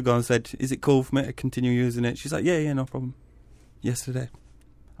 2 months ago and said, "Is it cool for me to continue using it?" She's like, "Yeah, no problem." Yesterday.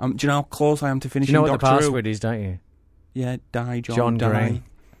 Do you know how close I am to finishing You know what Doctor the Who? password is, don't you? Yeah, John Green.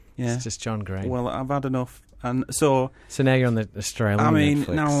 Yeah. It's just John Green. Well, I've had enough. And so now you're on the Australian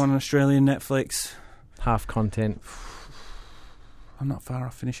Netflix. now I'm on Australian Netflix. Half content. I'm not far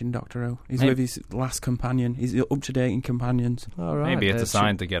off finishing Doctor Who. He's with his last companion. He's up to date in companions. All right. Maybe it's a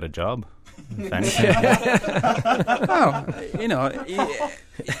sign to get a job. If anything. Well,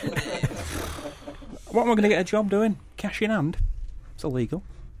 what am I going to get a job doing? Cash in hand? It's illegal.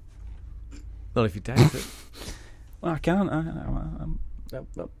 Not if you tax it. Well, I can't. I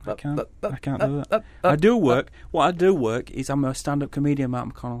can't do that. I do work. What I do work is I'm a stand-up comedian,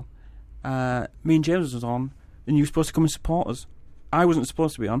 Mark McConnell. Me and James was on, and you were supposed to come and support us. I wasn't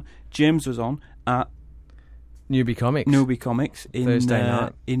supposed to be on. James was on at Newbie Comics in Thursday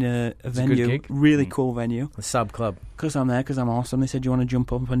night. In a It's venue, a good gig. really cool venue. The Sub Club. Because I'm there, because I'm awesome. They said, "Do you want to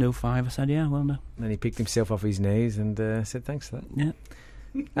jump up and do 5?" I said, "Yeah, well, no." And then he picked himself off his knees and said thanks for that. Yeah.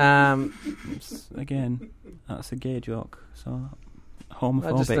 Again, that's a gay joke. So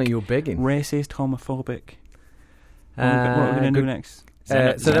homophobic. I just think you were begging. Racist, homophobic. What are we going to do next? So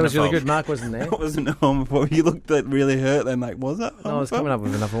that was really good. Mark wasn't there. That wasn't homophobic. You looked really hurt then, like, was that homophobic? I was coming up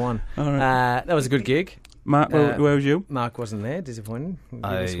with another one. All right. That was a good gig. Mark, where was you? Mark wasn't there. Disappointing.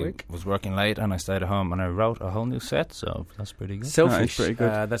 This I week. was working late and I stayed at home and I wrote a whole new set, so that's pretty good. Selfish. Pretty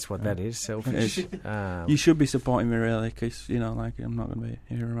good. That's what that is. Selfish. You should be supporting me, really, because, I'm not going to be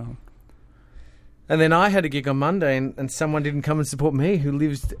here around. And then I had a gig on Monday and someone didn't come and support me who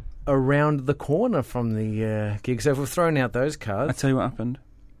lives around the corner from the gig. So if we've thrown out those cards. I tell you what happened.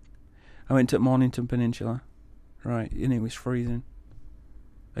 I went to Mornington Peninsula, right, and it was freezing.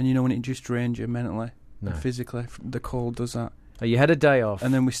 And when it just drains you mentally, and physically, the cold does that. Oh, you had a day off.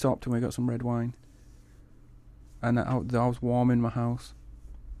 And then we stopped and we got some red wine. And I was warm in my house.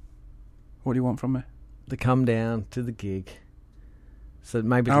 What do you want from me? To come down to the gig. So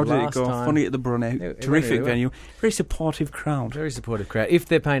maybe the How last did it go? time. Funny at the Brunei. Terrific venue. Very supportive crowd. Very supportive crowd. If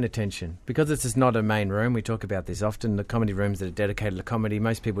they're paying attention. Because this is not a main room. We talk about this often. The comedy rooms that are dedicated to comedy,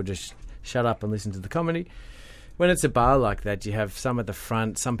 most people just shut up and listen to the comedy. When it's a bar like that, you have some at the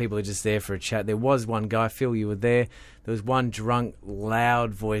front. Some people are just there for a chat. There was one guy, Phil, you were there. There was one drunk,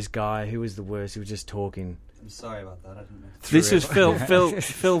 loud voice guy who was the worst. He was just talking. I'm sorry about that. I didn't know. This is Phil.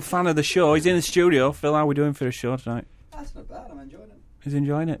 Phil, fan of the show. He's in the studio. Phil, how are we doing for the show tonight? That's not bad. I'm enjoying it. He's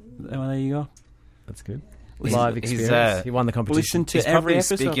enjoying it. Well, there you go. That's good. He's- Live he's, experience. He won the competition. Listen to He's every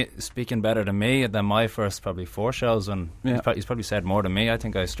probably episode. speaking better than me than my first probably 4 shows, and he's probably said more than me. I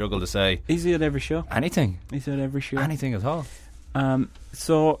think I struggle to say He's at every show. anything. He's at every show. Anything at all.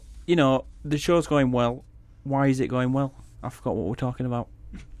 So, the show's going well. Why is it going well? I forgot what we're talking about.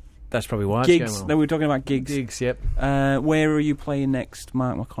 That's probably why Gigs. it's going No, well. we're talking about gigs. Gigs, yep. Where are you playing next,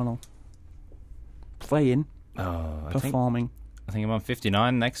 Mark McConnell? Playing? Oh, Performing? I think I'm on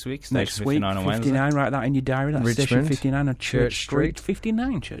 59 next week. Station Next week, 59 on Wednesday. 59, write that in your diary. That's Station Richmond, 59 on Church Street.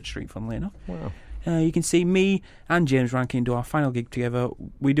 59 Church Street, funnily enough. Wow. You can see me and James Rankin do our final gig together.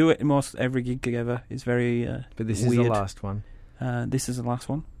 We do it most every gig together. It's very But this weird. is the last one. This is the last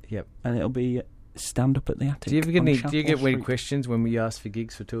one. Yep. And it'll be stand up at the Attic. Do you ever on get Chapel weird Street. questions when we ask for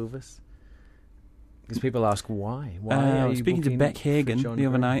gigs for two of us? Because people ask why. Why I are was you speaking to booking Beck for Hagen John the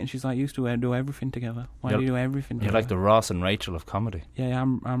other Green? night, and she's like, "You used to do everything together. Why do you do everything You're together?" like the Ross and Rachel of comedy. Yeah,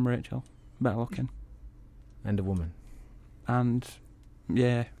 I'm Rachel, better looking, And a woman. and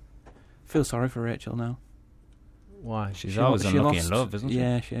yeah, feel sorry for Rachel now. Why? She's always unlucky in love, isn't she?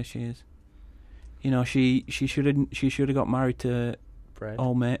 Yeah, she is. You know, she should have got married to Brad.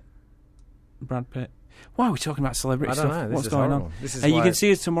 old mate Brad Pitt. Why are we talking about celebrity I don't stuff? know. This What's is going horrible. on? This is You why- can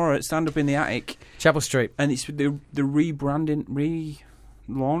see us tomorrow at Stand Up in the Attic, Chapel Street. and it's the rebranding,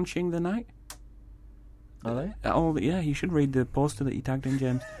 relaunching the night. Are they? Oh yeah, you should read the poster that you tagged in,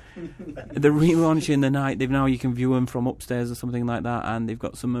 James. They're relaunching the night. You can view them from upstairs or something like that, and they've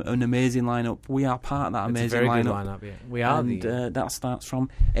got an amazing lineup. We are part of that It's a amazing very lineup. good lineup, yeah. We are And that starts from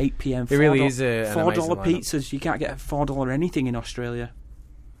 8 p.m. It really is an $4 amazing lineup. pizzas. You can't get $4 anything in Australia.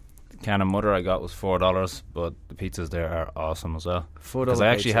 The can of mutter I got was $4, but the pizzas there are awesome as well. $4 Because I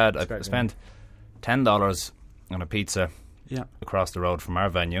actually pizza. It's I great spent $10 on a pizza Yeah. across the road from our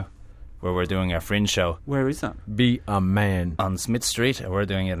venue, where we're doing our fringe show Where is that? Be a man. on Smith Street, and we're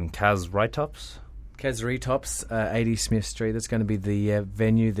doing it in Kaz Right Tops. Kaz Tops, 80 Smith Street. That's going to be the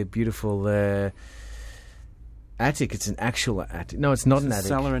venue, the beautiful attic. It's an actual attic. No, it's not It's an a attic.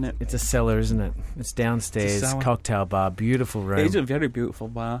 cellar, innit? It's a cellar, isn't it? It's downstairs, It's a cellar. cocktail bar, beautiful room. It is a very beautiful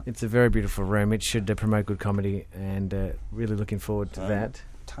bar. It's a very beautiful room. It should promote good comedy, and really looking forward to that.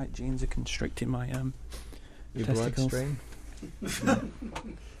 Tight jeans are constricting my Your testicles. bloodstream.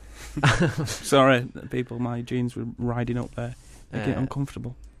 Sorry, people. My jeans were riding up there. Making it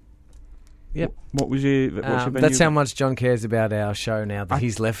uncomfortable. Yep. What's your venue? That's how much John cares about our show now that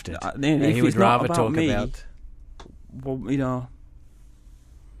he's left it. If he would it's not rather about talk me, about well, you know,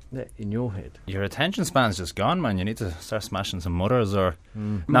 in your head. Your attention span's just gone, man. You need to start smashing some mutters, or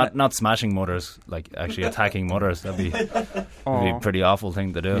not smashing mutters, like actually attacking mutters. That'd be a pretty awful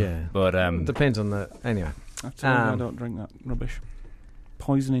thing to do. Yeah. But Depends on the... Anyway. I don't drink that rubbish.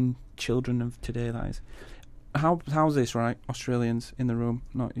 Poisoning children of today, that is. How's this, right? Australians in the room,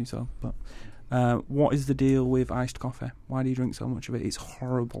 not yourself, but what is the deal with iced coffee? Why do you drink so much of it? It's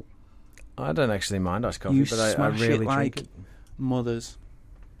horrible. I don't actually mind iced coffee, You but I smash rarely it like drink it. mothers.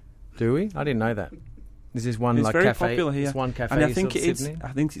 Do we? I didn't know that. This is one It's like very cafe. popular here, It's one cafe. and I you think sort it of is. sit in.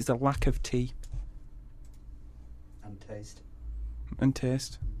 I think it's the lack of tea And taste. and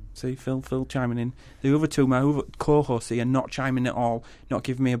taste. See, Phil chiming in. The other two, my other co-hosts here, not chiming at all, not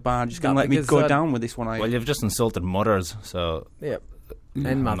giving me a bar, just going to let me because go down with this one. well, you've just insulted mutters, so Yep. No,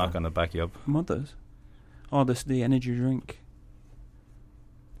 And I'm mother. not going to back you up. Mothers. Oh, the energy drink.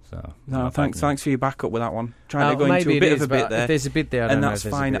 So I'm No, not thanks backing for your backup with that one. Trying to go maybe into a it bit is, of a bit but there. If there's a bit there, I don't And know that's if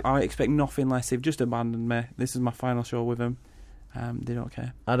there's a fine. bit. I expect nothing less. They've just abandoned me. This is my final show with them. They don't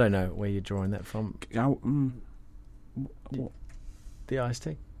care. I don't know where you're drawing that from. The iced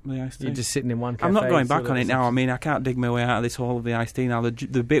tea. The iced tea. You're just sitting in one cafe. I'm not going sort back of on it now. I reception. mean, I can't dig my way out of this whole of the iced tea now.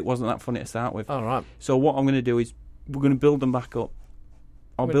 The bit wasn't that funny to start with. Oh, right. So what I'm going to do is we're going to build them back up.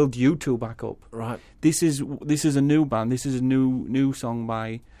 I'll build you two back up. Right. This is a new band. This is a new song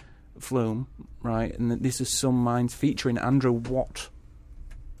by Flume, right? And this is Some Minds featuring Andrew Watt.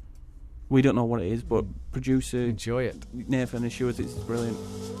 We don't know what it is, but producer Enjoy it. Nathan assures it's brilliant.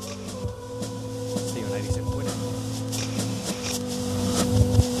 See you on 87 winner.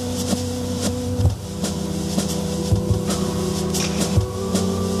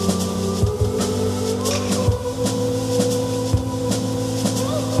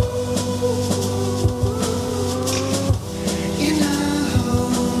 In a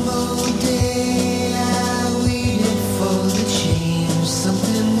humble day, I waited for the change,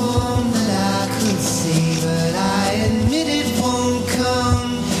 something warm that I could say, but I admit it won't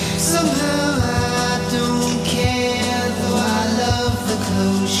come. Somehow I don't care.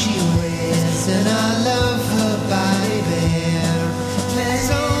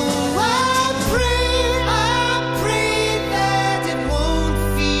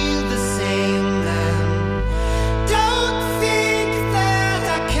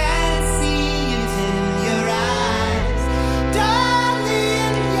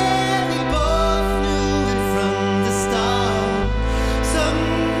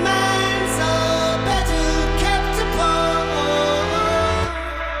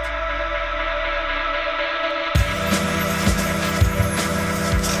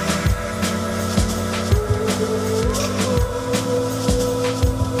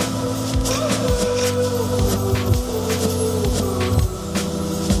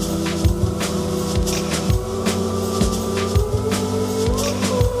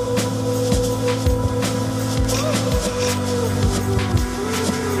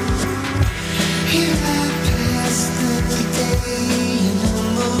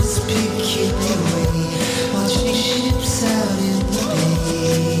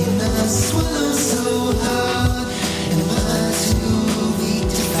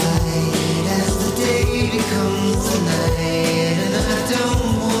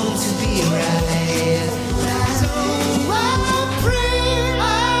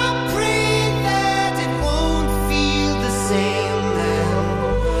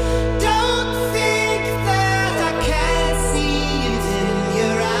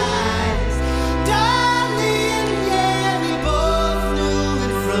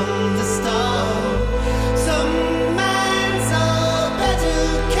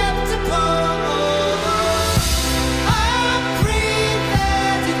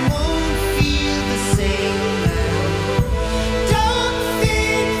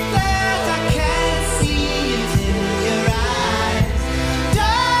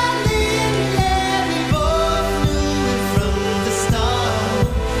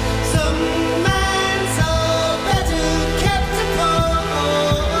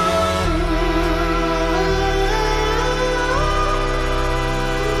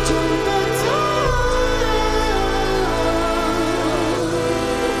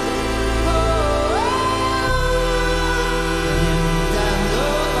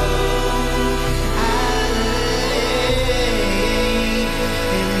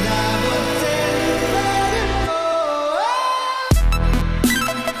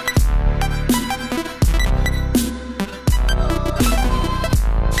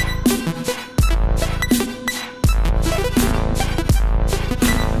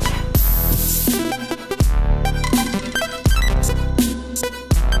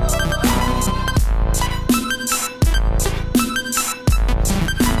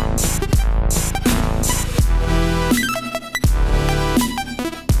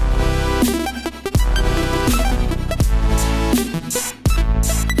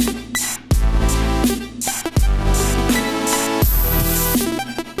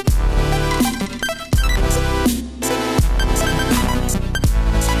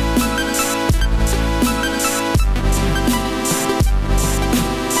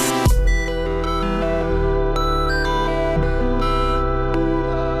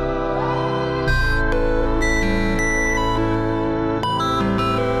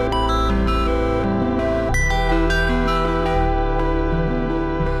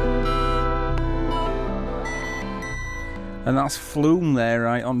 that's Flume there,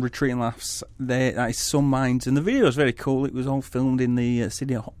 right, on Retreating Laughs. That is Some Minds. And the video is very cool. It was all filmed in the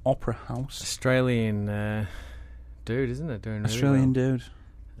Sydney Opera House. Australian dude, isn't it? Doing really Australian well.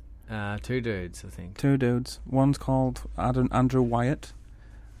 dude. 2 dudes, I think. 2 dudes. One's called Andrew Wyatt.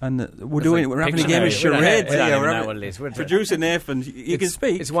 And we're having a Pictionary. game of charades. We don't Yeah, even we're know having- what it is. Producer Nathan, you can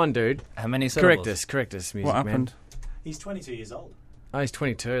speak. It's one dude. How many syllables? Correct us, music What happened? man. He's 22 years old. Oh, he's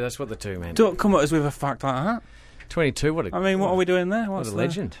 22. That's what the 2 meant. Don't come at us with a fact like that. 22. What are we doing there? What a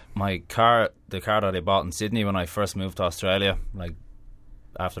legend. My car, the car that I bought in Sydney when I first moved to Australia, like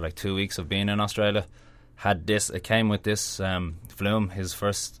after like 2 weeks of being in Australia, had this. It came with this Flume, his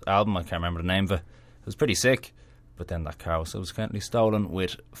first album. I can't remember the name of it. It was pretty sick. But then that car was subsequently stolen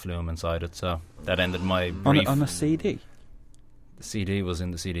with Flume inside it, so that ended my brief. On a CD? The CD was in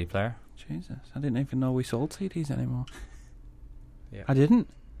the CD player. Jesus, I didn't even know we sold CDs anymore. Yeah. I didn't.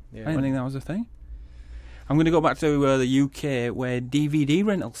 Yeah. I didn't think that was a thing. I'm going to go back to the UK where DVD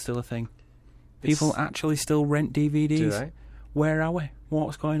rental's still a thing. People actually still rent DVDs. Do they? Where are we?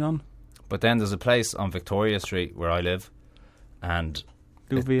 What's going on? But then there's a place on Victoria Street where I live, and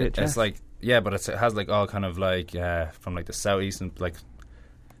it's like, yeah, but it has like all kind of like from like the southeast and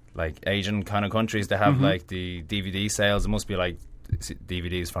like Asian kind of countries. They have like the DVD sales. It must be like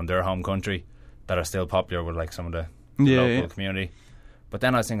DVDs from their home country that are still popular with like some of the local community. But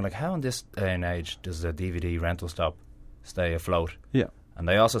then I was thinking, like, how in this day and age does a DVD rental shop stay afloat? Yeah. And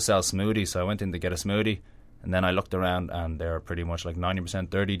they also sell smoothies, so I went in to get a smoothie, and then I looked around, and they're pretty much like 90%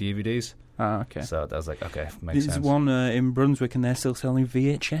 dirty DVDs. Ah, okay. So that was like, okay, makes sense. There's one in Brunswick, and they're still selling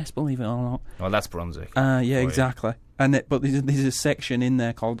VHS, believe it or not. Well, that's Brunswick. Yeah, exactly. And but there's a section in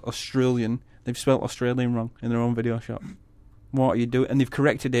there called Australian. They've spelt Australian wrong in their own video shop. What are you doing? And they've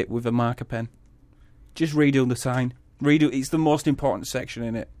corrected it with a marker pen. Just redo the sign. Redo. It's the most important section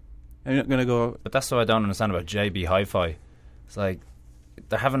in it. I'm not going to go. But that's what I don't understand about JB Hi-Fi. It's like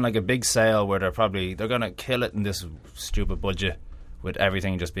they're having like a big sale where they're going to kill it in this stupid budget with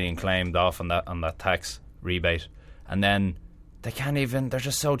everything just being claimed off on that tax rebate, and then they can't even. They're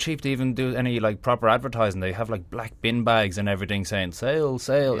just so cheap to even do any like proper advertising. They have like black bin bags and everything saying sale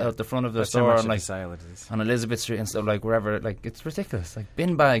out the front of the store on like sale it is. On Elizabeth Street and stuff, like wherever. Like it's ridiculous. Like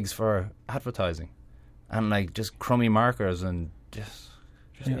bin bags for advertising, and like just crummy markers and just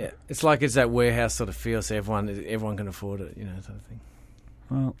yeah. It's like it's that warehouse sort of feel, so everyone can afford it, sort of thing.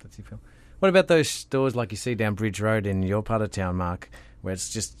 Well, that's your feel. What about those stores like you see down Bridge Road in your part of town, Mark, where it's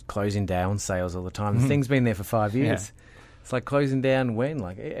just closing down sales all the time? The thing's been there for 5 years. Yeah. It's like closing down when?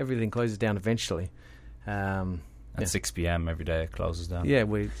 Like everything closes down eventually. At 6 p.m. every day it closes down. Yeah,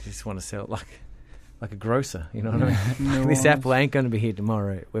 we just want to sell it like a grocer, you know what I mean? This apple ain't going to be here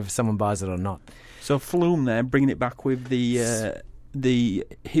tomorrow, whether someone buys it or not. So Flume there, bringing it back with the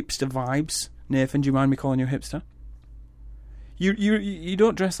hipster vibes. Nathan, do you mind me calling you a hipster? You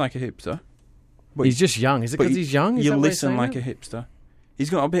don't dress like a hipster. But he's just young. Is it because he's young? You listen like a hipster. He's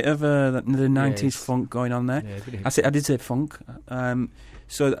got a bit of the 90s funk going on there. Yeah, I did say funk.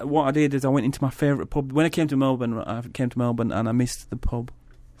 So what I did is I went into my favourite pub. When I came to Melbourne, and I missed the pub.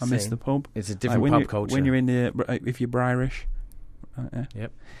 I missed the pub. It's a different pub culture. When you're in if you're Brirish.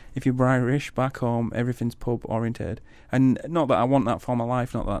 Yep. If you're Brirish, back home, everything's pub oriented. And not that I want that for my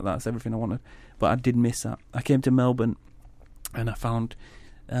life, not that that's everything I wanted, but I did miss that. I came to Melbourne and I found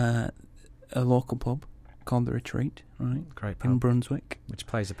a local pub called The Retreat, right? Great pub. In Brunswick. Which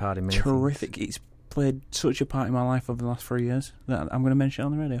plays a part in many Terrific. things. It's played such a part in my life over the last 3 years that I'm going to mention it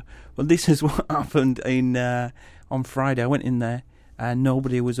on the radio. Well, this is what happened on Friday. I went in there and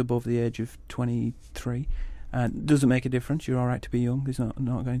nobody was above the age of 23. Doesn't make a difference. You're all right to be young. It's not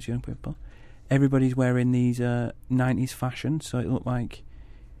against young people. Everybody's wearing these 90s fashion, so it looked like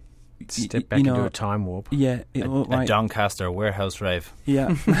step back into a time warp. Yeah, it looked like a Doncaster warehouse rave.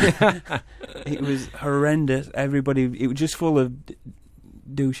 Yeah, it was horrendous. It was just full of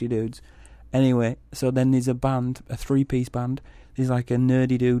douchey dudes. Anyway, so then there's a band, a 3-piece band. There's like a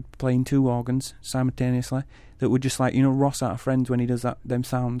nerdy dude playing 2 organs simultaneously that would just like Ross out of Friends when he does them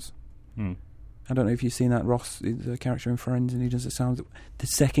sounds. I don't know if you've seen that. Ross is a character in Friends, and he does the sounds. The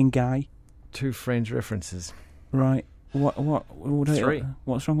second guy. 2 Friends references. Right. What 3.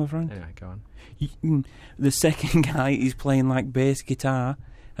 What's wrong with Friends? Anyway, go on. The second guy is playing like bass guitar,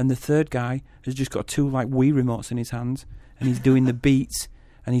 and the third guy has just got 2 like Wii remotes in his hands, and he's doing the beats,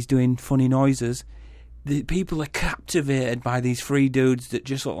 and he's doing funny noises. The people are captivated by these 3 dudes that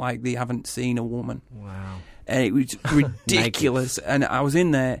just look like they haven't seen a woman. Wow. And it was ridiculous. And I was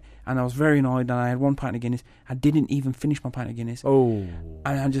in there, and I was very annoyed, and I had 1 pint of Guinness. I didn't even finish my pint of Guinness. Oh.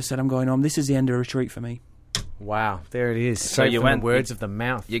 And I just said, I'm going home. This is the end of a retreat for me. Wow, there it is. So Straight you from went the words of the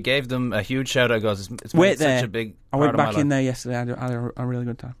mouth. You gave them a huge shout out. Goes, it's Wait been there. such a big I part went of my back in life. there yesterday. I had a really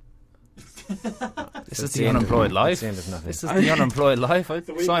good time. This is the unemployed life. It's the end of nothing. This is the unemployed life.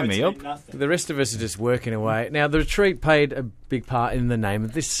 Sign me up. The rest of us are just working away. Now, the retreat played a big part in the name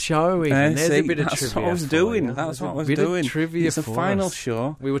of this show. Even. There's a bit of that's trivia. what I was for doing. you. That's There's what I a was bit of doing. Trivia It's the for final us.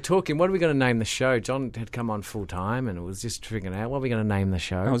 show. We were talking, what are we going to name the show? John had come on full time and it was just figuring out what are we going to name the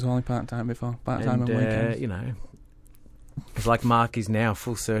show. I was only part time before. Part time on weekends. You know, it's like Mark is now,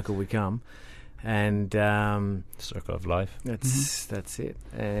 full circle we come. And Circle of life. that's it.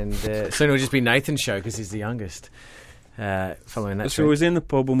 And soon it'll just be Nathan's show because he's the youngest. Following that, So we was in the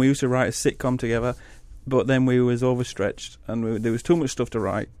pub and we used to write a sitcom together, but then we was overstretched and there was too much stuff to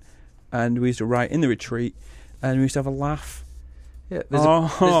write, and we used to write in the retreat, and we used to have a laugh. yeah,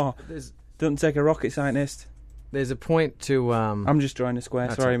 Don't take a rocket scientist. there's a point to. I'm just drawing a square.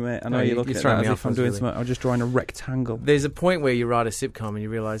 That's Sorry, all. mate. I know No, you're you're looking at throwing that me as off, if I'm I was doing really- something. I'm just drawing a rectangle. There's a point where you write a sitcom and you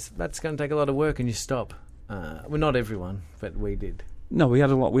realise that's going to take a lot of work and you stop. Well, not everyone, but we did. No, we had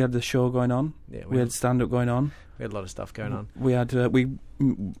a lot. We had the show going on. Yeah, We had stand up going on. we had a lot of stuff going on. We had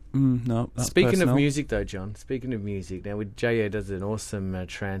no. That's Speaking personal. of music, though, John. Speaking of music, now J.A. does an awesome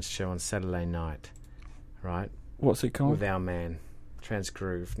trance show on Saturday night, right? What's it called? With our man, Trance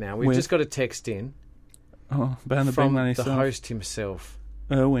Groove. Now we've With- just got a text in Oh, Ben the Big from Man the himself. host himself,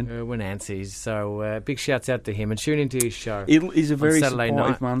 Erwin. Anstey's. So big shouts out to him and tune into his show. He's a very Saturday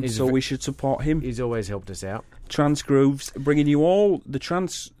supportive night. man, He's so ve- we should support him. He's always helped us out. Trance Grooves, bringing you all the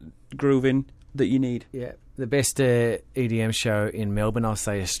trance grooving that you need. Yeah, the best EDM show in Melbourne. I'll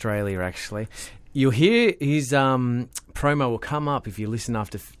say Australia, actually. You'll hear his promo will come up if you listen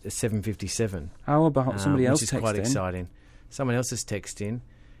after 7:57. How about somebody else which is quite texting? exciting. Someone else has texted in,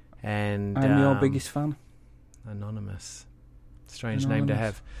 and I'm your biggest fan. Anonymous. Strange name to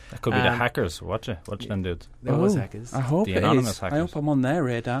have. That could be the hackers. Watch them dudes. There was hackers. I hope The it anonymous is. hackers. I hope I'm on their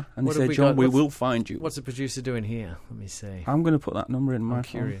radar. And What they have say, we John, got? we What's- will find you. What's the producer doing here? Let me see. I'm going to put that number in my I'm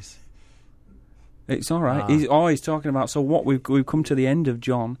phone. curious. It's all right. Ah. He's talking about. So what we've come to the end of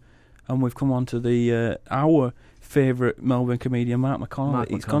John, and we've come on to the our favourite Melbourne comedian, Mark McConnell.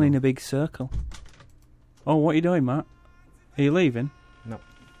 It's gone in a big circle. Oh, what are you doing, Matt? Are you leaving? No.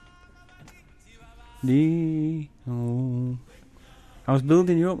 I was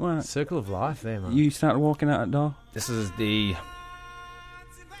building you up, Matt. Circle of life there, man. You started walking out that door. This is the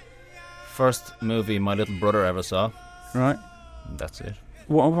first movie my little brother ever saw. Right. That's it.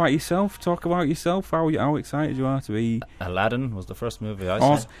 What about yourself? Talk about yourself. How excited you are to be. Aladdin was the first movie I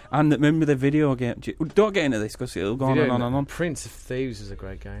saw. And remember the video game. Don't get into this because it'll go on and on and on. Prince of Thieves is a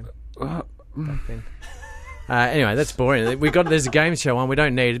great game. Back then. Anyway, that's boring. There's a game show on. We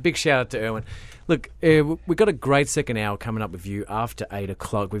don't need it. Big shout out to Erwin. Look, we've got a great second hour coming up with you after 8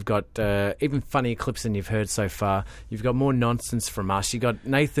 o'clock. We've got even funnier clips than you've heard so far. You've got more nonsense from us. You've got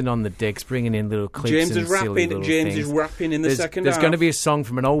Nathan on the decks bringing in little clips James and is silly rapping. little James things. is rapping in the second There's half. going to be a song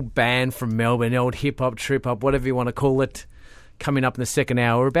from an old band from Melbourne, old hip-hop, trip-hop, whatever you want to call it, coming up in the second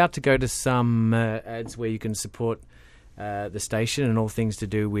hour. We're about to go to some ads where you can support the station and all things to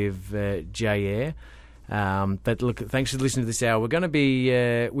do with J-Air. But look, thanks for listening to this hour. We're going to be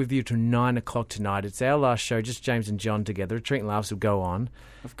with you till 9 o'clock tonight. It's our last show, just James and John together. Treat and Laughs will go on.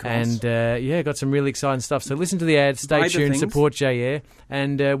 Of course. And got some really exciting stuff. So listen to the ads, stay Buy the tuned, things. support J-Air,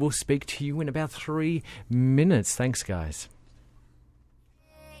 and we'll speak to you in about 3 minutes. Thanks, guys.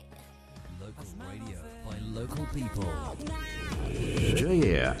 Local radio by local people.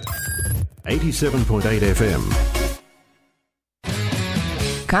 J-Air 87.8 FM.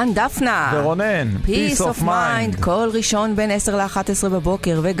 כאן דפנה. ורונן, Peace of Mind. כל ראשון בין 10 ל-11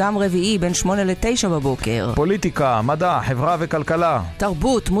 בבוקר, וגם רביעי בין 8 ל-9 בבוקר. פוליטיקה, מדע, חברה וכלכלה.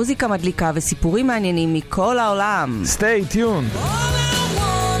 תרבות, מוזיקה מדליקה וסיפורים מעניינים מכל העולם. Stay tuned.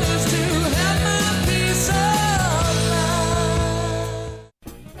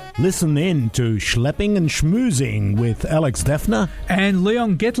 Listen in to Schlepping and Schmoozing with Alex Defner and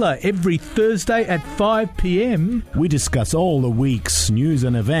Leon Gettler every Thursday at 5 p.m. We discuss all the week's news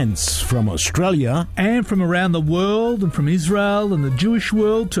and events from Australia and from around the world and from Israel and the Jewish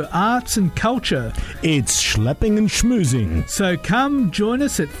world to arts and culture. It's Schlepping and Schmoozing. So come join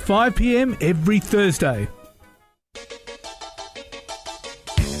us at 5 p.m. every Thursday.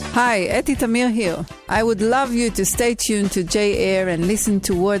 Hi, Eti Tamir here. I would love you to stay tuned to J-Air and listen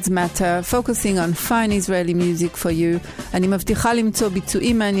to Words Matter, focusing on fine Israeli music for you. אני מבטיחה למצוא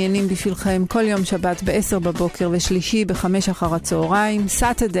ביצועים מעניינים בשבילכם כל יום שבת ב-10 בבוקר ושלישי ב-5 אחר הצהריים,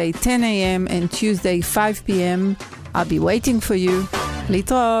 Saturday 10 a.m. and Tuesday 5 p.m. I'll be waiting for you.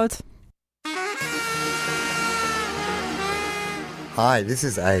 להתראות. Hi, this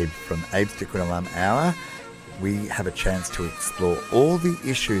is Abe from Abe's Tikkun Olam Hour. we have a chance to explore all the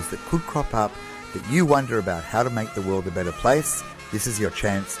issues that could crop up that you wonder about how to make the world a better place. This is your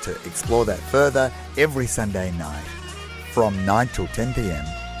chance to explore that further every Sunday night from 9 till 10 p.m.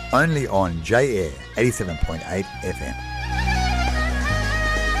 only on J-Air 87.8 FM.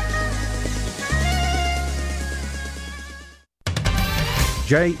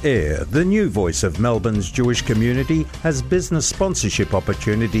 J-Air, the new voice of Melbourne's Jewish community, has business sponsorship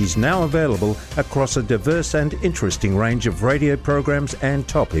opportunities now available across a diverse and interesting range of radio programs and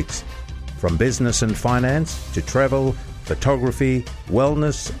topics. From business and finance to travel, photography,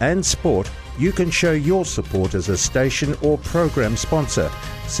 wellness and sport, you can show your support as a station or program sponsor.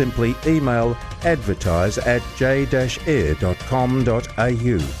 Simply email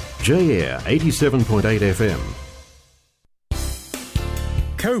advertise@j-air.com.au. J-Air 87.8 FM.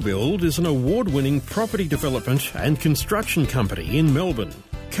 CoBuild is an award-winning property development and construction company in Melbourne.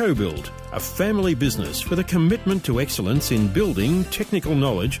 CoBuild, a family business with a commitment to excellence in building, technical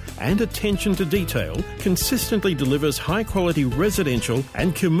knowledge and attention to detail, consistently delivers high-quality residential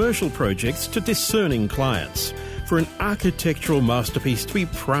and commercial projects to discerning clients. For an architectural masterpiece to be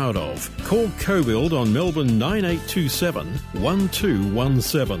proud of, call CoBuild on Melbourne 9827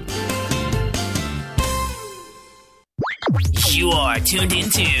 1217. You are tuned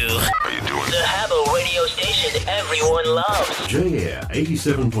into the Habbo radio station everyone loves. J-Air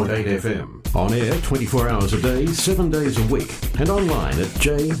 87.8 FM. On air 24 hours a day, 7 days a week. And online at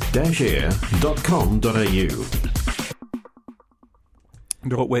j-air.com.au.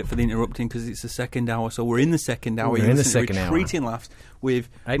 Don't wait for the interrupting because it's the second hour. So we're in the second hour. We're in the second hour. Retreating laughs with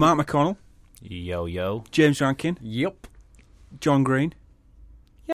Mark McConnell. Yo, yo. James Rankin. Yep. John Green.